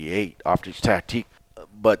 1888, Auftragstakt.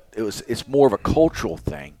 But it's more of a cultural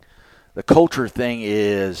thing. The culture thing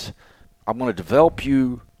is, I'm going to develop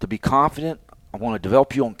you to be confident. I want to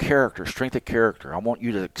develop you on character, strength of character. I want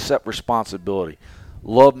you to accept responsibility,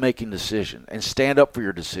 love making decisions, and stand up for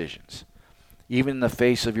your decisions, even in the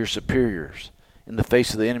face of your superiors, in the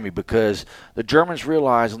face of the enemy, because the Germans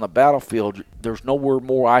realized on the battlefield there's nowhere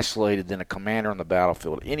more isolated than a commander on the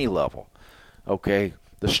battlefield at any level. Okay,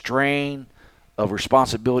 the strain of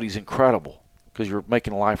responsibility is incredible because you're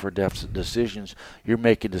making life or death decisions. You're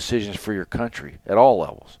making decisions for your country at all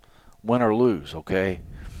levels, win or lose. Okay,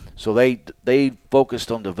 so they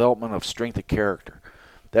focused on development of strength of character.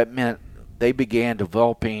 That meant they began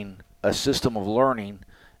developing a system of learning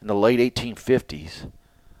in the late 1850s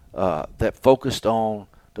that focused on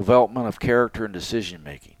development of character and decision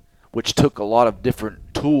making, which took a lot of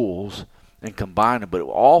different tools and combined them, but it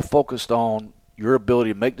all focused on your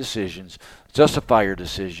ability to make decisions, justify your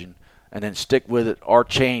decision, and then stick with it or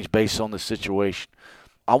change based on the situation.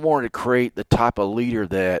 I wanted to create the type of leader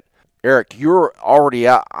that, Eric, you're already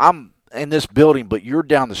out. I'm in this building, but you're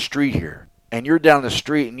down the street here. And you're down the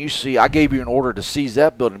street and you see, I gave you an order to seize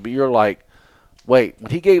that building, but you're like, wait,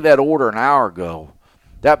 when he gave that order an hour ago,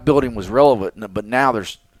 that building was relevant, but now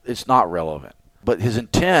it's not relevant. But his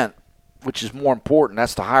intent, which is more important,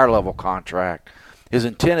 that's the higher level contract. His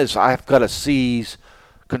intent is, I've got to seize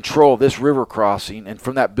control of this river crossing, and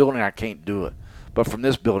from that building I can't do it. But from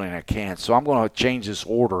this building I can. So I'm going to change this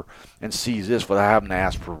order and seize this without having to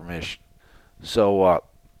ask for permission. So,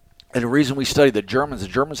 and the reason we studied the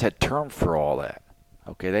Germans had terms for all that.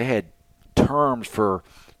 Okay, they had terms for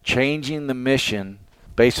changing the mission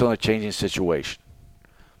based on a changing situation.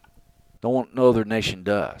 No other nation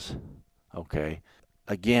does. Okay,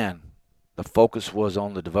 again, the focus was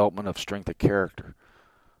on the development of strength of character,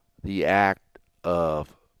 the act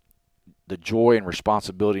of the joy and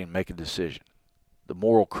responsibility in making a decision, the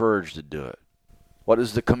moral courage to do it. What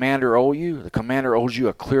does the commander owe you? The commander owes you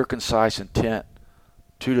a clear, concise intent,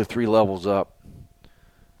 2 to 3 levels up,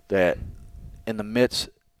 that in the midst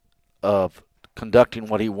of conducting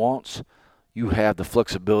what he wants, you have the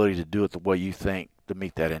flexibility to do it the way you think to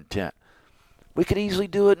meet that intent. We could easily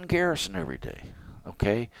do it in garrison every day,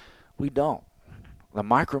 okay? We don't. The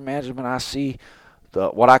micromanagement I see,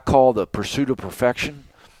 what I call the pursuit of perfection,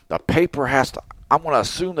 the paper has to, I'm going to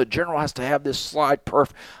assume the general has to have this slide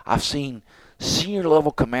perfect. I've seen senior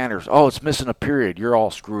level commanders, it's missing a period, you're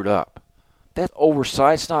all screwed up. That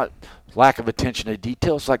oversight, it's not lack of attention to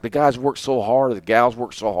detail. It's like the guys work so hard, or the gals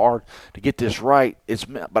work so hard to get this right.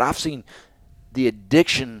 But I've seen the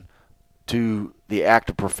addiction to the act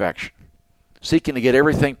of perfection, seeking to get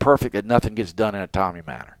everything perfect that nothing gets done in a timely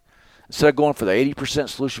manner. Instead of going for the 80%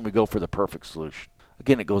 solution, we go for the perfect solution.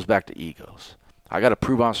 Again, it goes back to egos. I got to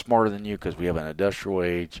prove I'm smarter than you because we have an industrial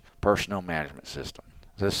age personnel management system.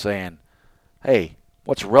 Just saying, hey,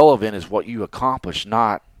 what's relevant is what you accomplished,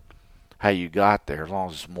 not how you got there, as long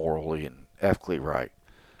as it's morally and ethically right.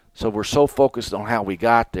 So we're so focused on how we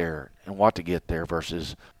got there and want to get there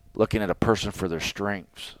versus looking at a person for their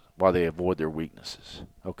strengths while they avoid their weaknesses.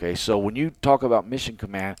 Okay, so when you talk about mission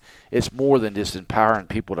command, it's more than just empowering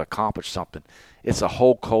people to accomplish something. It's a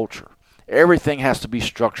whole culture. Everything has to be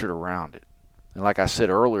structured around it. And like I said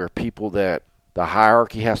earlier, people that the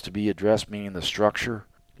hierarchy has to be addressed, meaning the structure.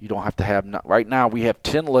 You don't have to have, right now we have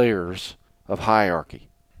 10 layers of hierarchy.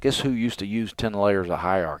 Guess who used to use 10 layers of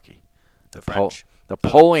hierarchy? The French.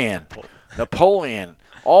 Napoleon. Napoleon.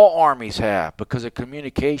 All armies have, because of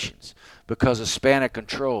communications, because of span of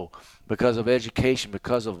control, because of education,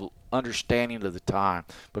 because of understanding of the time,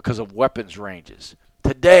 because of weapons ranges.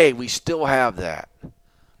 Today, we still have that.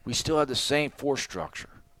 We still have the same force structure.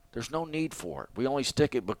 There's no need for it. We only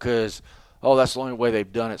stick it because, that's the only way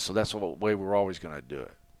they've done it, so that's the way we're always going to do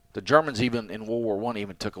it. The Germans, even in World War I,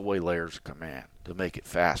 even took away layers of command to make it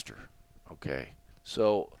faster. Okay?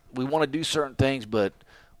 So we want to do certain things, but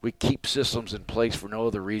we keep systems in place for no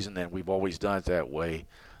other reason than we've always done it that way,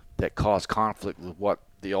 that cause conflict with what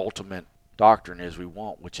the ultimate doctrine is we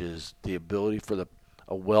want, which is the ability for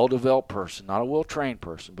a well-developed person, not a well-trained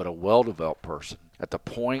person, but a well-developed person, at the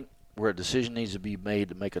point where a decision needs to be made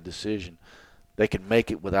to make a decision, they can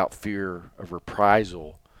make it without fear of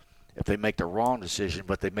reprisal if they make the wrong decision,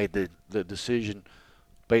 but they made the decision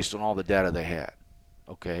based on all the data they had.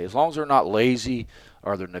 Okay, as long as they're not lazy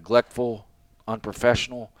or they're neglectful,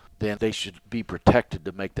 unprofessional, then they should be protected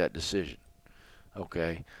to make that decision.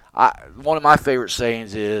 Okay, one of my favorite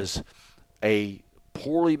sayings is a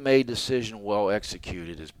poorly made decision well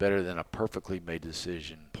executed is better than a perfectly made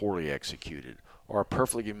decision poorly executed, or a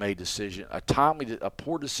perfectly made decision, a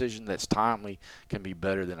poor decision that's timely can be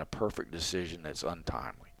better than a perfect decision that's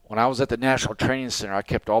untimely. When I was at the National Training Center, I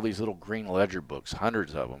kept all these little green ledger books,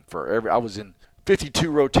 hundreds of them. I was in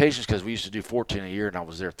 52 rotations because we used to do 14 a year, and I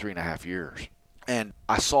was there 3.5 years. And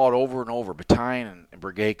I saw it over and over, battalion and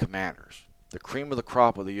brigade commanders. The cream of the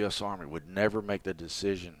crop of the U.S. Army would never make the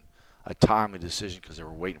decision a timely decision because they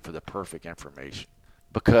were waiting for the perfect information,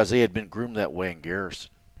 because they had been groomed that way in garrison.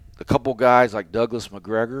 The couple guys like Douglas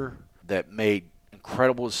McGregor that made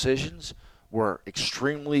incredible decisions were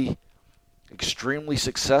extremely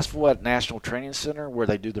successful at National Training Center, where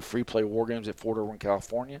they do the free play war games at Fort Irwin,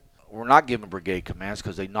 California. We're not given brigade commands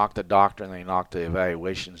because they knocked the doctrine, they knocked the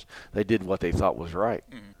evaluations, they did what they thought was right.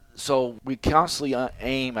 Mm-hmm. So we constantly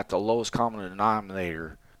aim at the lowest common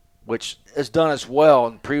denominator, which has done us well.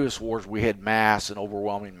 In previous wars, we had mass and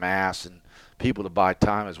overwhelming mass and people to buy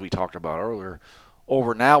time, as we talked about earlier.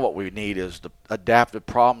 Over now, what we need is the adaptive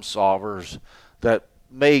problem solvers that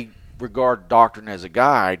may regard doctrine as a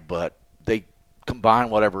guide, but they combine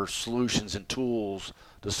whatever solutions and tools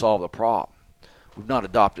to solve the problem. We've not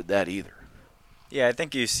adopted that either. Yeah, I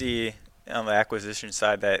think you see on the acquisition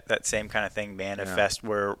side that same kind of thing manifest,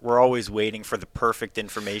 where we're always waiting for the perfect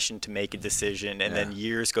information to make a decision, and then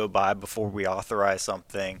years go by before we authorize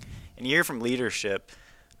something. And you hear from leadership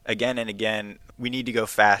again and again, we need to go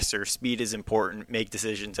faster. Speed is important. Make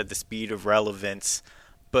decisions at the speed of relevance.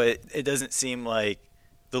 But it doesn't seem like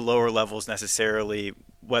the lower levels necessarily,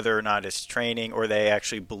 whether or not it's training or they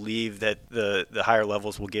actually believe that the higher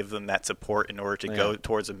levels will give them that support in order to go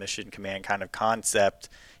towards a mission command kind of concept.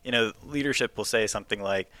 You know, leadership will say something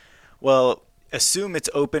like, well, assume it's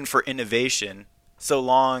open for innovation so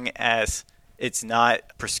long as it's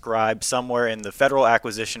not prescribed somewhere in the federal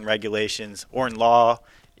acquisition regulations or in law,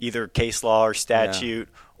 either case law or statute,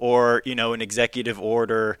 or, you know, an executive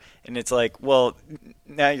order. And it's like, well,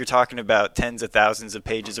 now you're talking about tens of thousands of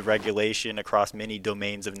pages of regulation across many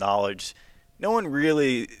domains of knowledge. No one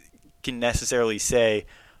really can necessarily say,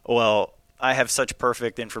 well, I have such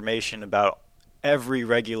perfect information about every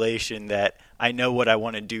regulation that I know what I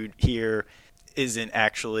want to do here isn't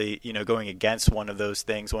actually, you know, going against one of those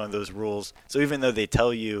things, one of those rules. So even though they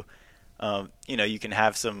tell you, you know, you can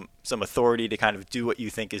have some authority to kind of do what you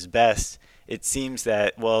think is best, it seems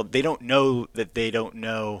that, well, they don't know that they don't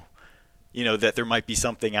know, you know, that there might be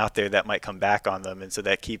something out there that might come back on them. And so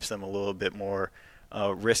that keeps them a little bit more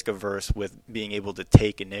risk averse with being able to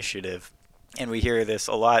take initiative. And we hear this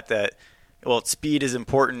a lot that, well, speed is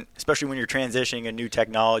important, especially when you're transitioning a new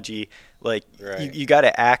technology. Like, you got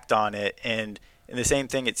to act on it. And the same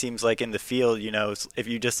thing, it seems like in the field, you know, if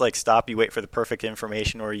you just like stop, you wait for the perfect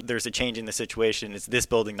information, or there's a change in the situation, it's this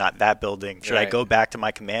building, not that building. Should I go back to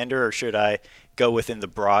my commander, or should I go within the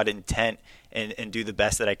broad intent and do the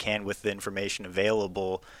best that I can with the information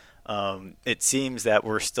available? It seems that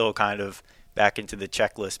we're still kind of back into the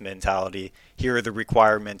checklist mentality. Here are the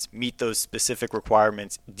requirements, meet those specific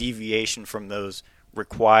requirements, deviation from those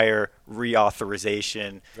require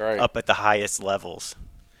reauthorization up at the highest levels.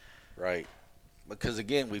 Right. Because,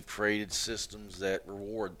 again, we've created systems that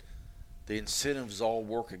reward the incentives all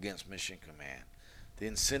work against Mission Command. The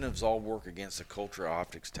incentives all work against the culture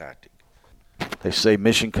optics tactic. They say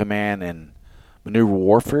Mission Command and maneuver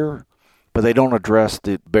warfare, but they don't address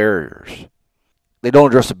the barriers. They don't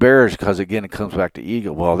address the barriers because, again, it comes back to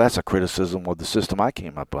ego. Well, that's a criticism of the system I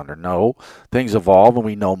came up under. No, things evolve, and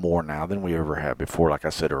we know more now than we ever have before, like I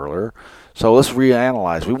said earlier. So let's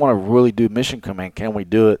reanalyze. We want to really do Mission Command. Can we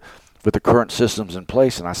do it with the current systems in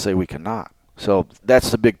place? And I say we cannot. So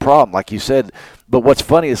that's the big problem, like you said. But what's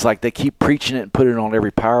funny is like they keep preaching it and putting it on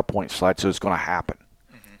every PowerPoint slide, so it's going to happen.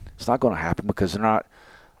 Mm-hmm. It's not going to happen because they're not.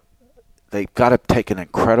 They've got to take an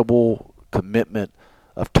incredible commitment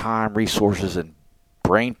of time, resources, and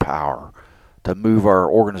brain power to move our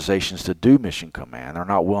organizations to do Mission Command. They're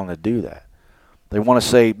not willing to do that. They want to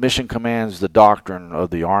say Mission Command is the doctrine of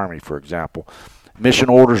the Army, for example. Mission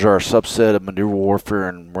orders are a subset of maneuver warfare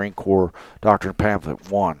and Marine Corps Doctrine Pamphlet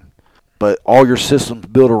 1. But all your systems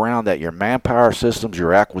built around that, your manpower systems,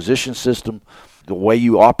 your acquisition system, the way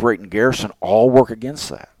you operate in garrison, all work against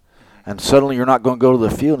that. And suddenly you're not going to go to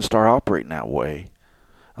the field and start operating that way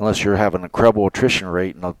unless you're having an incredible attrition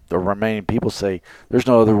rate and the remaining people say there's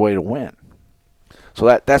no other way to win. So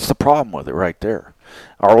that's the problem with it right there.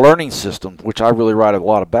 Our learning systems, which I really write a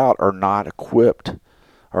lot about, are not equipped,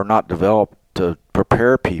 are not developed to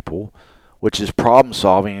prepare people, which is problem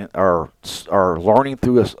solving or learning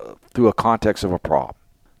through a context of a problem.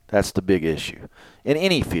 That's the big issue. In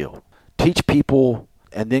any field, teach people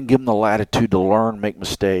and then give them the latitude to learn, make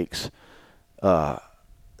mistakes, so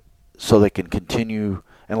they can continue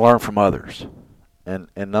and learn from others. And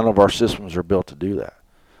none of our systems are built to do that.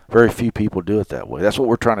 Very few people do it that way. That's what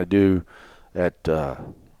we're trying to do with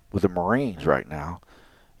the Marines right now.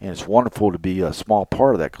 And it's wonderful to be a small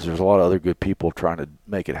part of that because there's a lot of other good people trying to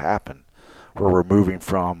make it happen. Where we're moving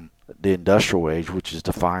from the industrial age, which is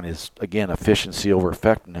defined as, again, efficiency over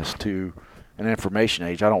effectiveness, to an information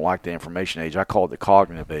age. I don't like the information age. I call it the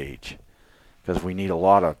cognitive age because we need a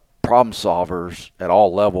lot of problem solvers at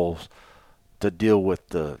all levels to deal with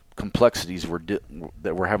the complexities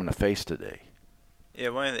that we're having to face today. Yeah,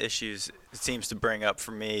 one of the issues it seems to bring up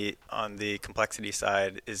for me on the complexity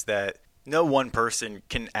side is that no one person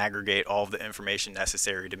can aggregate all of the information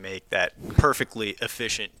necessary to make that perfectly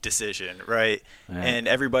efficient decision, right? Yeah. And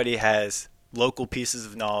everybody has local pieces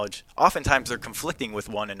of knowledge. Oftentimes they're conflicting with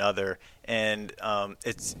one another, and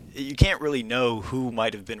you can't really know who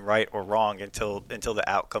might have been right or wrong until the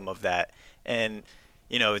outcome of that. And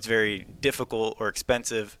it's very difficult or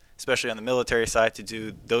expensive, especially on the military side, to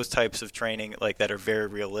do those types of training like that are very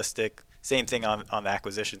realistic. Same thing on the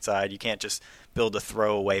acquisition side. You can't just build a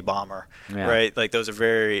throwaway bomber, right? Like those are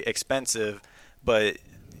very expensive. But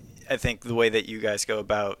I think the way that you guys go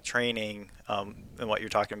about training and what you're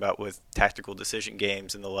talking about with tactical decision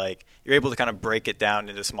games and the like, you're able to kind of break it down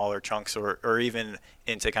into smaller chunks or even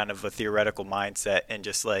into kind of a theoretical mindset and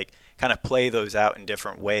just like kind of play those out in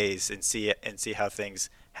different ways and see how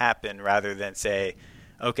things happen rather than say,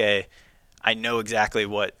 okay, I know exactly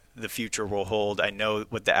what the future will hold. I know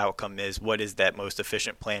what the outcome is. What is that most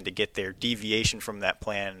efficient plan to get there? Deviation from that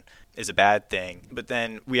plan is a bad thing. But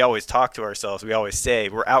then we always talk to ourselves. We always say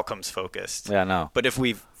we're outcomes focused. Yeah, I know. But if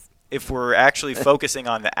we're actually focusing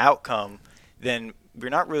on the outcome, then we're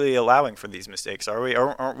not really allowing for these mistakes, are we?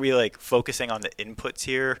 Aren't we like focusing on the inputs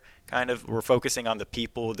here? Kind of, we're focusing on the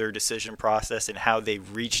people, their decision process, and how they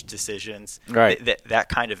reach decisions. Right. That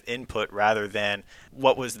kind of input, rather than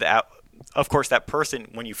what was the out. Of course, that person,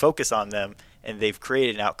 when you focus on them and they've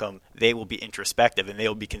created an outcome, they will be introspective and they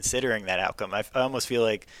will be considering that outcome. I almost feel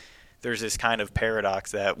like there's this kind of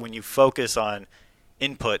paradox that when you focus on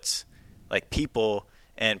inputs like people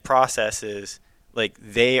and processes, like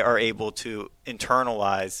they are able to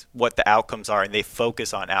internalize what the outcomes are and they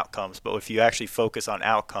focus on outcomes. But if you actually focus on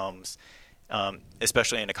outcomes,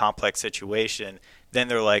 especially in a complex situation, then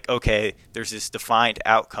they're like, okay, there's this defined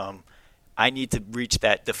outcome. I need to reach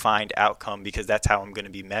that defined outcome because that's how I'm going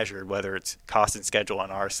to be measured, whether it's cost and schedule on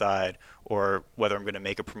our side or whether I'm going to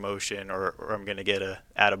make a promotion or I'm going to get a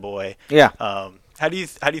attaboy. Yeah. How do you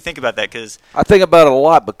think about that? Because I think about it a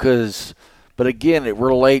lot but again, it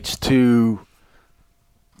relates to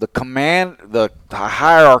the command, the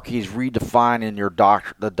hierarchy is redefined in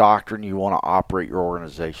the doctrine you want to operate your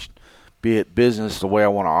organization, be it business the way I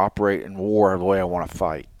want to operate and war the way I want to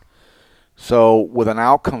fight. So with an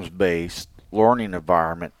outcomes-based learning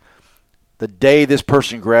environment, the day this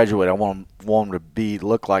person graduates, I want them to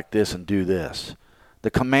look like this and do this. The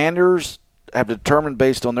commanders have determined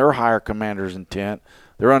based on their higher commander's intent,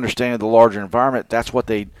 their understanding of the larger environment, that's what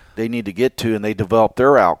they need to get to, and they develop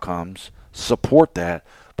their outcomes, support that.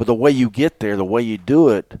 But the way you get there, the way you do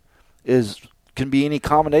it, is can be any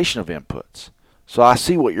combination of inputs. So I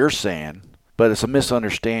see what you're saying, but it's a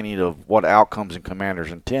misunderstanding of what outcomes and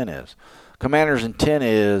commander's intent is. Commander's intent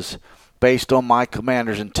is based on my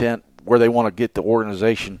commander's intent where they want to get the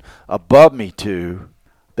organization above me to.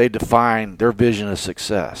 They define their vision of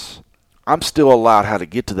success. I'm still allowed how to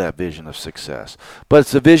get to that vision of success. But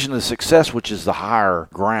it's the vision of success which is the higher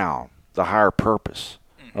ground, the higher purpose.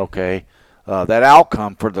 Okay? That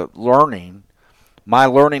outcome for the learning, my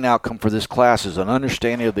learning outcome for this class is an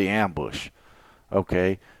understanding of the ambush.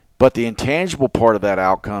 Okay? But the intangible part of that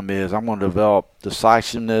outcome is I'm going to develop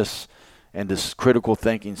decisiveness and this critical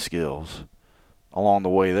thinking skills along the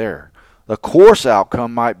way there. The course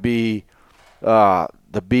outcome might be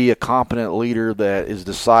to be a competent leader that is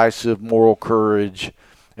decisive, moral courage,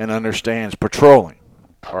 and understands patrolling,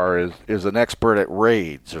 or is an expert at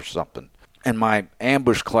raids or something. And my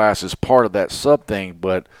ambush class is part of that sub-thing,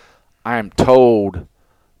 but I am told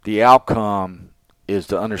the outcome is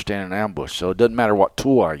to understand an ambush. So it doesn't matter what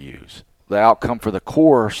tool I use. The outcome for the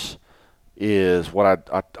course is what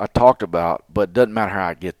I talked about, but it doesn't matter how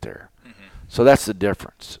I get there. Mm-hmm. So that's the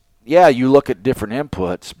difference. Yeah, you look at different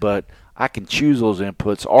inputs, but I can choose those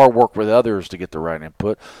inputs or work with others to get the right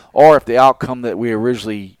input. Or if the outcome that we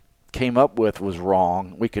originally came up with was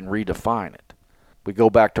wrong, we can redefine it. We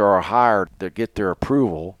go back to our hire to get their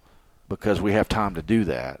approval because we have time to do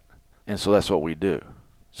that. And so that's what we do.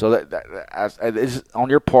 So that on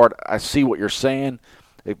your part, I see what you're saying.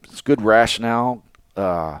 It's good rationale,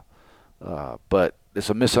 but it's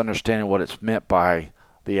a misunderstanding what it's meant by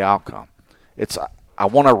the outcome. I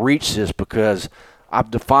want to reach this because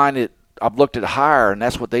I've defined it. I've looked at hire, and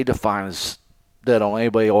that's what they define as that on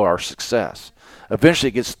anybody or our success. Eventually,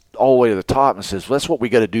 it gets all the way to the top and says, well, that's what we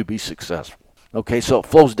got to do to be successful. Okay, so it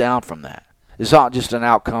flows down from that. It's not just an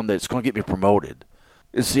outcome that's going to get me promoted.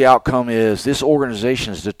 It's the outcome is this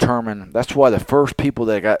organization is determined. That's why the first people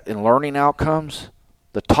that got in learning outcomes,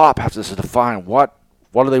 the top has to define what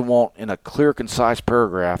do they want in a clear, concise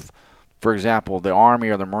paragraph. For example, the Army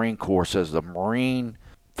or the Marine Corps says the Marine,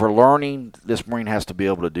 for learning, this Marine has to be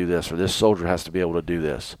able to do this, or this soldier has to be able to do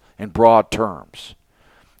this in broad terms.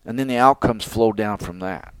 And then the outcomes flow down from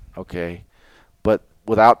that, okay? But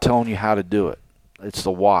without telling you how to do it. It's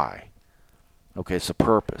the why. Okay, it's the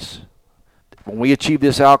purpose. When we achieve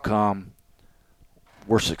this outcome,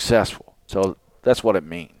 we're successful. So that's what it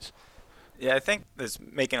means. Yeah, I think that's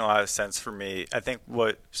making a lot of sense for me. I think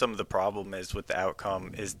what some of the problem is with the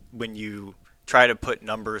outcome is when you try to put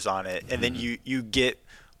numbers on it and then you get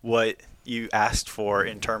what you asked for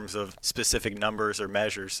in terms of specific numbers or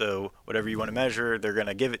measures. So whatever you want to measure, they're going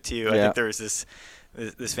to give it to you. Yeah. I think there's this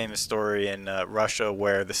famous story in Russia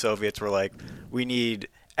where the Soviets were like, we need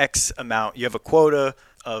X amount. You have a quota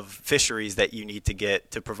of fisheries that you need to get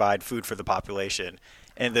to provide food for the population.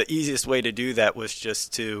 And the easiest way to do that was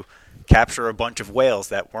just to capture a bunch of whales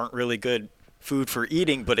that weren't really good food for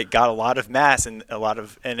eating, but it got a lot of mass and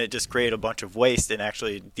it just created a bunch of waste and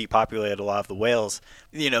actually depopulated a lot of the whales.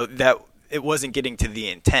 You know, that it wasn't getting to the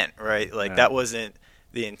intent, right? Like that wasn't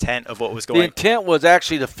the intent of what was going on. The intent was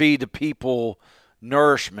actually to feed the people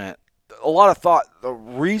nourishment. A lot of thought, the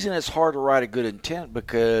reason it's hard to write a good intent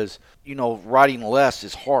because, you know, writing less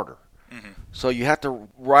is harder. Mm-hmm. So you have to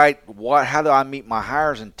write how do I meet my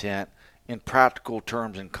hire's intent in practical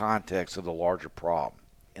terms and context of the larger problem.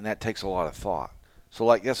 And that takes a lot of thought. So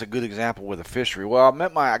like that's a good example with a fishery. Well,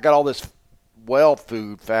 I got all this whale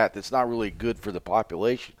food fat that's not really good for the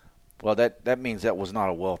population. Well, that means that was not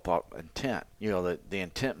a well thought intent. You know, the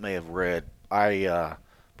intent may have read, I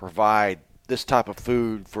provide this type of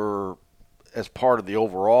food as part of the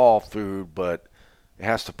overall food, but it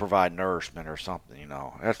has to provide nourishment or something, you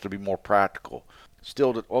know. It has to be more practical.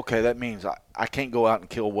 Still, that means I can't go out and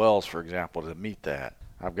kill whales, for example, to meet that.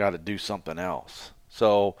 I've got to do something else.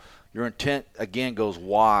 So your intent, again, goes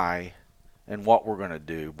why and what we're going to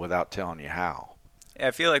do without telling you how. Yeah,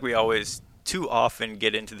 I feel like we always too often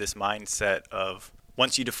get into this mindset of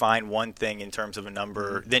once you define one thing in terms of a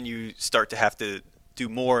number, then you start to have to do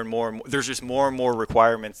more and more and more. There's just more and more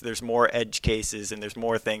requirements. There's more edge cases, and there's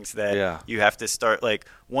more things that you have to start. Like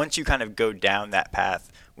once you kind of go down that path,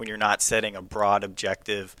 when you're not setting a broad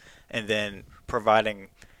objective and then providing,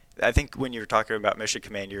 I think when you're talking about mission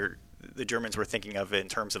command, the Germans were thinking of it in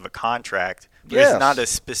terms of a contract. But it's not a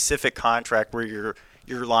specific contract where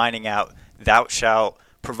you're lining out, thou shalt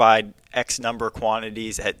provide X number of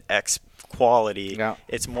quantities at X quality. Yeah.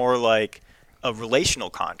 It's more like a relational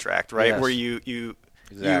contract, right? Yes. Where you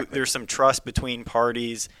there's some trust between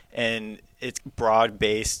parties and it's broad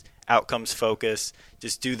based outcomes focused,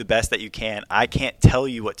 just do the best that you can. I can't tell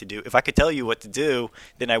you what to do. If I could tell you what to do,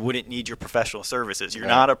 then I wouldn't need your professional services. You're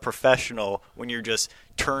not a professional when you're just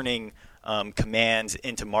turning commands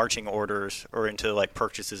into marching orders or into like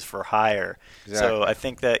purchases for hire. Exactly. So I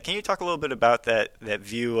think that, can you talk a little bit about that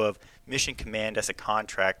view of mission command as a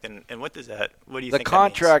contract, and what do you think that means? The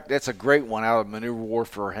contract, that's a great one out of Maneuver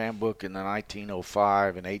Warfare Handbook in the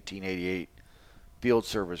 1905 and 1888 Field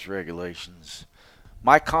Service Regulations.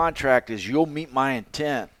 My contract is you'll meet my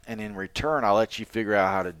intent, and in return, I'll let you figure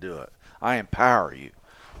out how to do it. I empower you,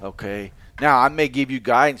 okay? Now, I may give you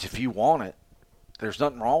guidance if you want it. There's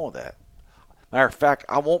nothing wrong with that. Matter of fact,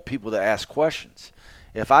 I want people to ask questions.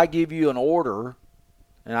 If I give you an order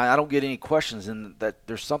and I don't get any questions, then that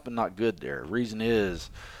there's something not good there. The reason is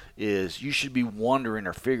you should be wondering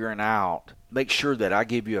or figuring out, make sure that I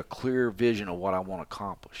give you a clear vision of what I want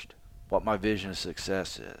accomplished, what my vision of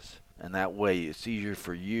success is. And that way it's easier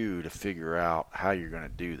for you to figure out how you're going to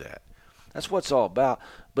do that. That's what it's all about.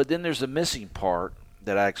 But then there's the missing part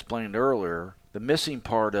that I explained earlier. The missing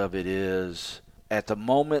part of it is at the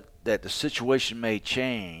moment that the situation may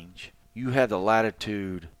change, you have the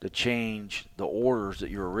latitude to change the orders that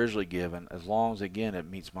you were originally given, as long as, again, it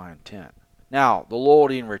meets my intent. Now, the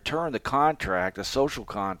loyalty in return, the contract, the social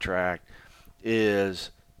contract,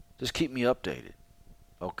 is just keep me updated,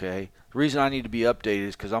 okay? The reason I need to be updated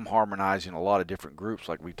is because I'm harmonizing a lot of different groups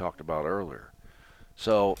like we talked about earlier.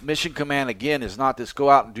 So mission command, again, is not this go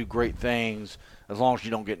out and do great things as long as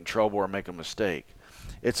you don't get in trouble or make a mistake.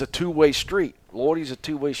 It's a two-way street. Loyalty is a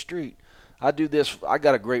two-way street. I do this. I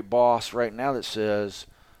got a great boss right now that says,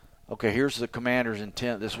 okay, here's the commander's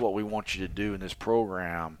intent. This is what we want you to do in this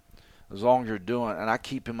program. As long as you're doing it, and I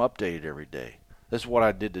keep him updated every day. This is what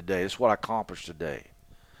I did today. This is what I accomplished today.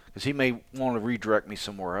 Because he may want to redirect me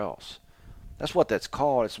somewhere else. That's what that's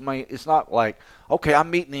called. It's not like, okay,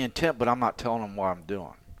 I'm meeting the intent, but I'm not telling him what I'm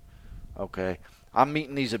doing. Okay? I'm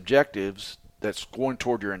meeting these objectives that's going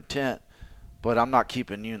toward your intent, but I'm not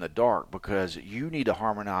keeping you in the dark because you need to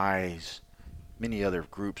harmonize many other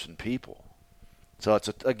groups and people. So it's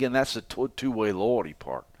again, that's the two-way loyalty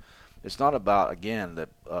part. It's not about, again, that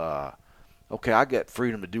okay, I get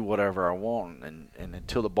freedom to do whatever I want, and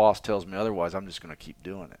until the boss tells me otherwise, I'm just going to keep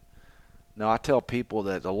doing it. No, I tell people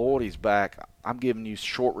that the loyalty's back. I'm giving you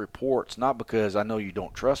short reports, not because I know you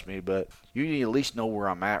don't trust me, but you need to at least know where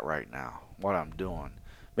I'm at right now, what I'm doing.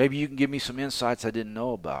 Maybe you can give me some insights I didn't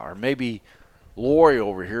know about, or maybe Lori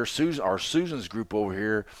over here, Susan's group over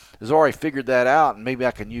here, has already figured that out, and maybe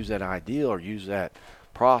I can use that idea or use that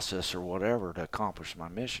process or whatever to accomplish my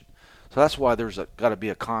mission. So that's why there's got to be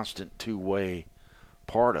a constant two-way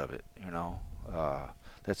part of it,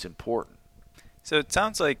 that's important. So it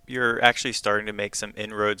sounds like you're actually starting to make some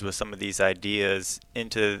inroads with some of these ideas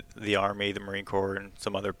into the Army, the Marine Corps, and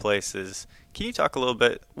some other places. Can you talk a little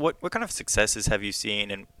bit, what kind of successes have you seen,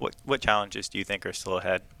 and what challenges do you think are still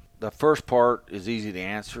ahead? The first part is easy to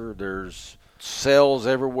answer. There's cells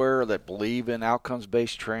everywhere that believe in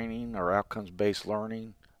outcomes-based training or outcomes-based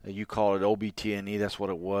learning. You call it OBTNE, that's what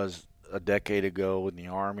it was a decade ago in the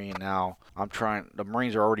Army, and now the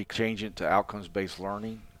Marines are already changing it to outcomes-based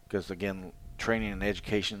learning because, again, training and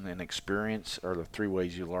education and experience are the three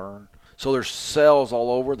ways you learn. So there's cells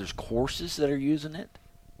all over. There's courses that are using it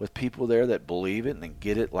with people there that believe it and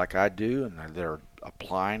get it like I do, and they're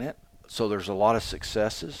applying it. So there's a lot of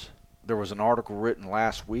successes. There was an article written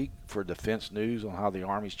last week for Defense News on how the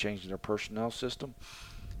Army's changing their personnel system.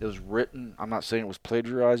 It was written, I'm not saying it was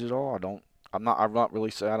plagiarized at all. I'm not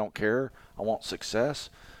really saying I don't care. I want success.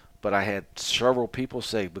 But I had several people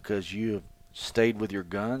say, because you have stayed with your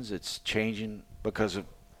guns, it's changing because of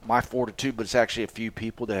my fortitude, but it's actually a few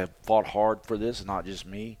people that have fought hard for this, not just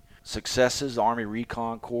me. Successes, the Army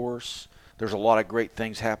Recon course. There's a lot of great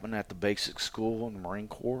things happening at the basic school in the Marine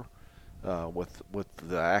Corps with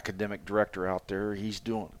the academic director out there.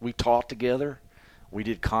 We taught together. We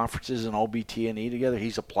did conferences in OBTNE together.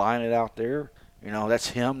 He's applying it out there. That's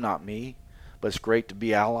him, not me. But it's great to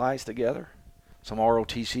be allies together. Some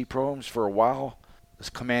ROTC programs for a while.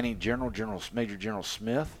 This commanding Major General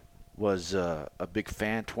Smith was a big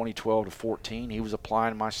fan, 2012 to 14. He was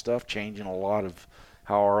applying my stuff, changing a lot of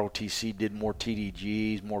how ROTC did more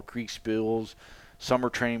TDGs, more creek spills.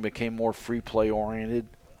 Summer training became more free play oriented.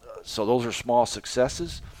 So those are small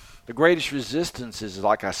successes. The greatest resistance is,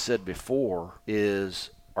 like I said before,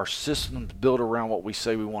 is our systems built around what we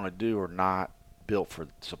say we want to do are not built for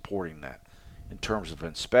supporting that. In terms of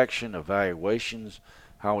inspection, evaluations,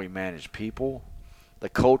 how we manage people, the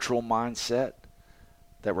cultural mindset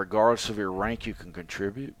that regardless of your rank you can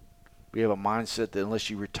contribute. We have a mindset that unless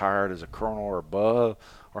you retired as a colonel or above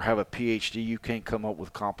or have a PhD, you can't come up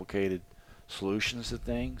with complicated solutions to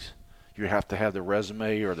things. You have to have the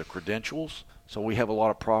resume or the credentials. So we have a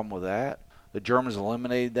lot of problem with that. The Germans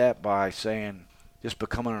eliminated that by saying just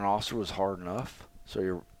becoming an officer was hard enough.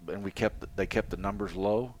 They kept the numbers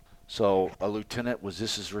low. So a lieutenant was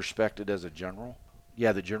just as respected as a general.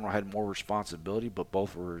 Yeah, the general had more responsibility, but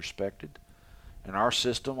both were respected. In our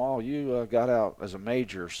system, you got out as a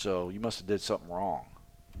major, so you must have did something wrong.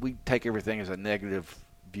 We take everything as a negative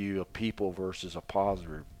view of people versus a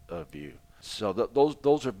positive view. So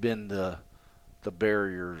those have been the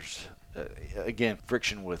barriers. Again,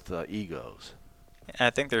 friction with egos. I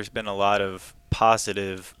think there's been a lot of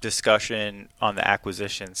positive discussion on the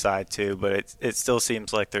acquisition side too, but it still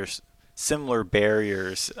seems like there's similar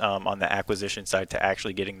barriers on the acquisition side to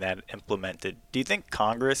actually getting that implemented. Do you think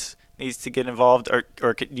Congress needs to get involved,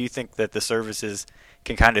 or do you think that the services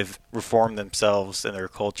can kind of reform themselves and their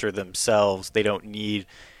culture themselves? They don't need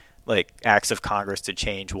like acts of Congress to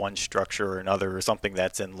change one structure or another, or something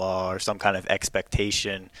that's in law, or some kind of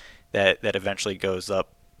expectation that eventually goes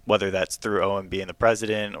up, whether that's through OMB and the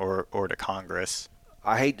president or to Congress.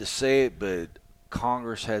 I hate to say it, but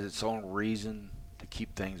Congress has its own reason to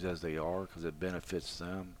keep things as they are because it benefits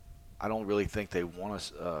them. I don't really think they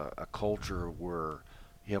want a culture where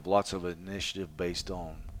you have lots of initiative based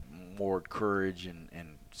on more courage and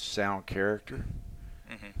sound character.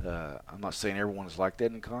 Mm-hmm. I'm not saying everyone is like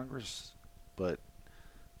that in Congress, but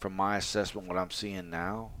from my assessment, what I'm seeing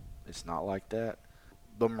now, it's not like that.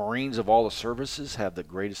 The Marines of all the services have the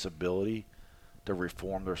greatest ability to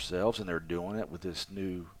reform themselves, and they're doing it with this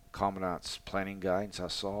new Commandant's Planning Guidance I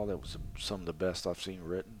saw. That was some of the best I've seen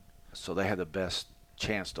written. So they have the best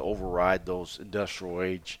chance to override those industrial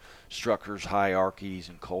age structures, hierarchies,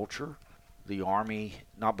 and culture. The Army,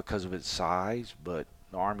 not because of its size, but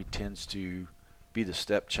the Army tends to be the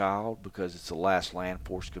stepchild because it's the last land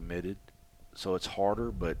force committed. So it's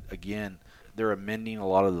harder, but again, they're amending a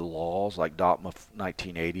lot of the laws, like DOTMA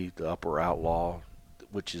 1980, the Upper Outlaw,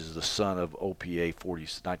 which is the son of OPA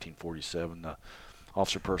 1947, the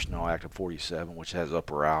Officer Personnel Act of 47, which has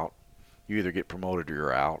upper out. You either get promoted or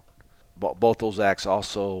you're out. But both those acts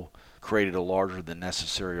also created a larger than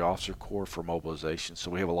necessary officer corps for mobilization.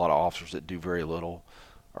 So we have a lot of officers that do very little,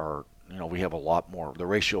 or we have a lot more. The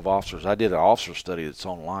ratio of officers, I did an officer study that's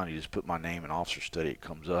online. You just put my name in officer study, it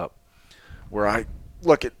comes up, where I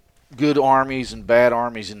look at good armies and bad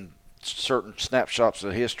armies and certain snapshots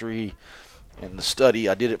of history. And the study,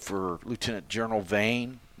 I did it for Lieutenant General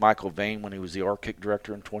Vane, Michael Vane, when he was the ARCIC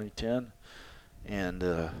director in 2010.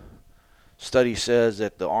 And study says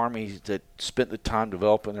that the armies that spent the time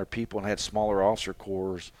developing their people and had smaller officer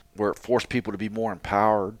corps, where it forced people to be more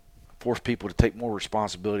empowered, forced people to take more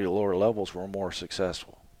responsibility at lower levels, were more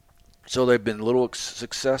successful. So there have been little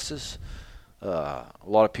successes. A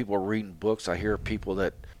lot of people are reading books. I hear people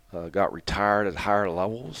that got retired at higher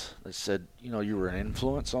levels that said, you were an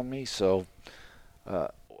influence on me. So,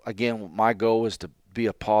 again, my goal is to be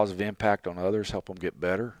a positive impact on others, help them get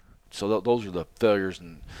better. So those are the failures.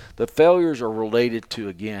 And the failures are related to,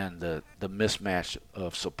 again, the mismatch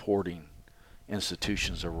of supporting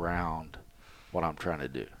institutions around what I'm trying to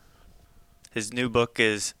do. His new book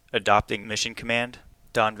is Adopting Mission Command.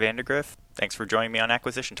 Don Vandergriff, thanks for joining me on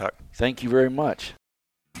Acquisition Talk. Thank you very much.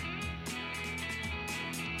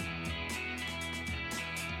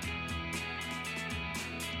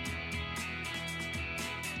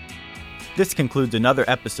 This concludes another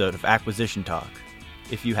episode of Acquisition Talk.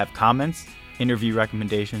 If you have comments, interview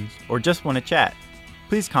recommendations, or just want to chat,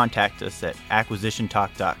 please contact us at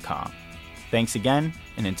acquisitiontalk.com. Thanks again,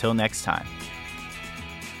 and until next time.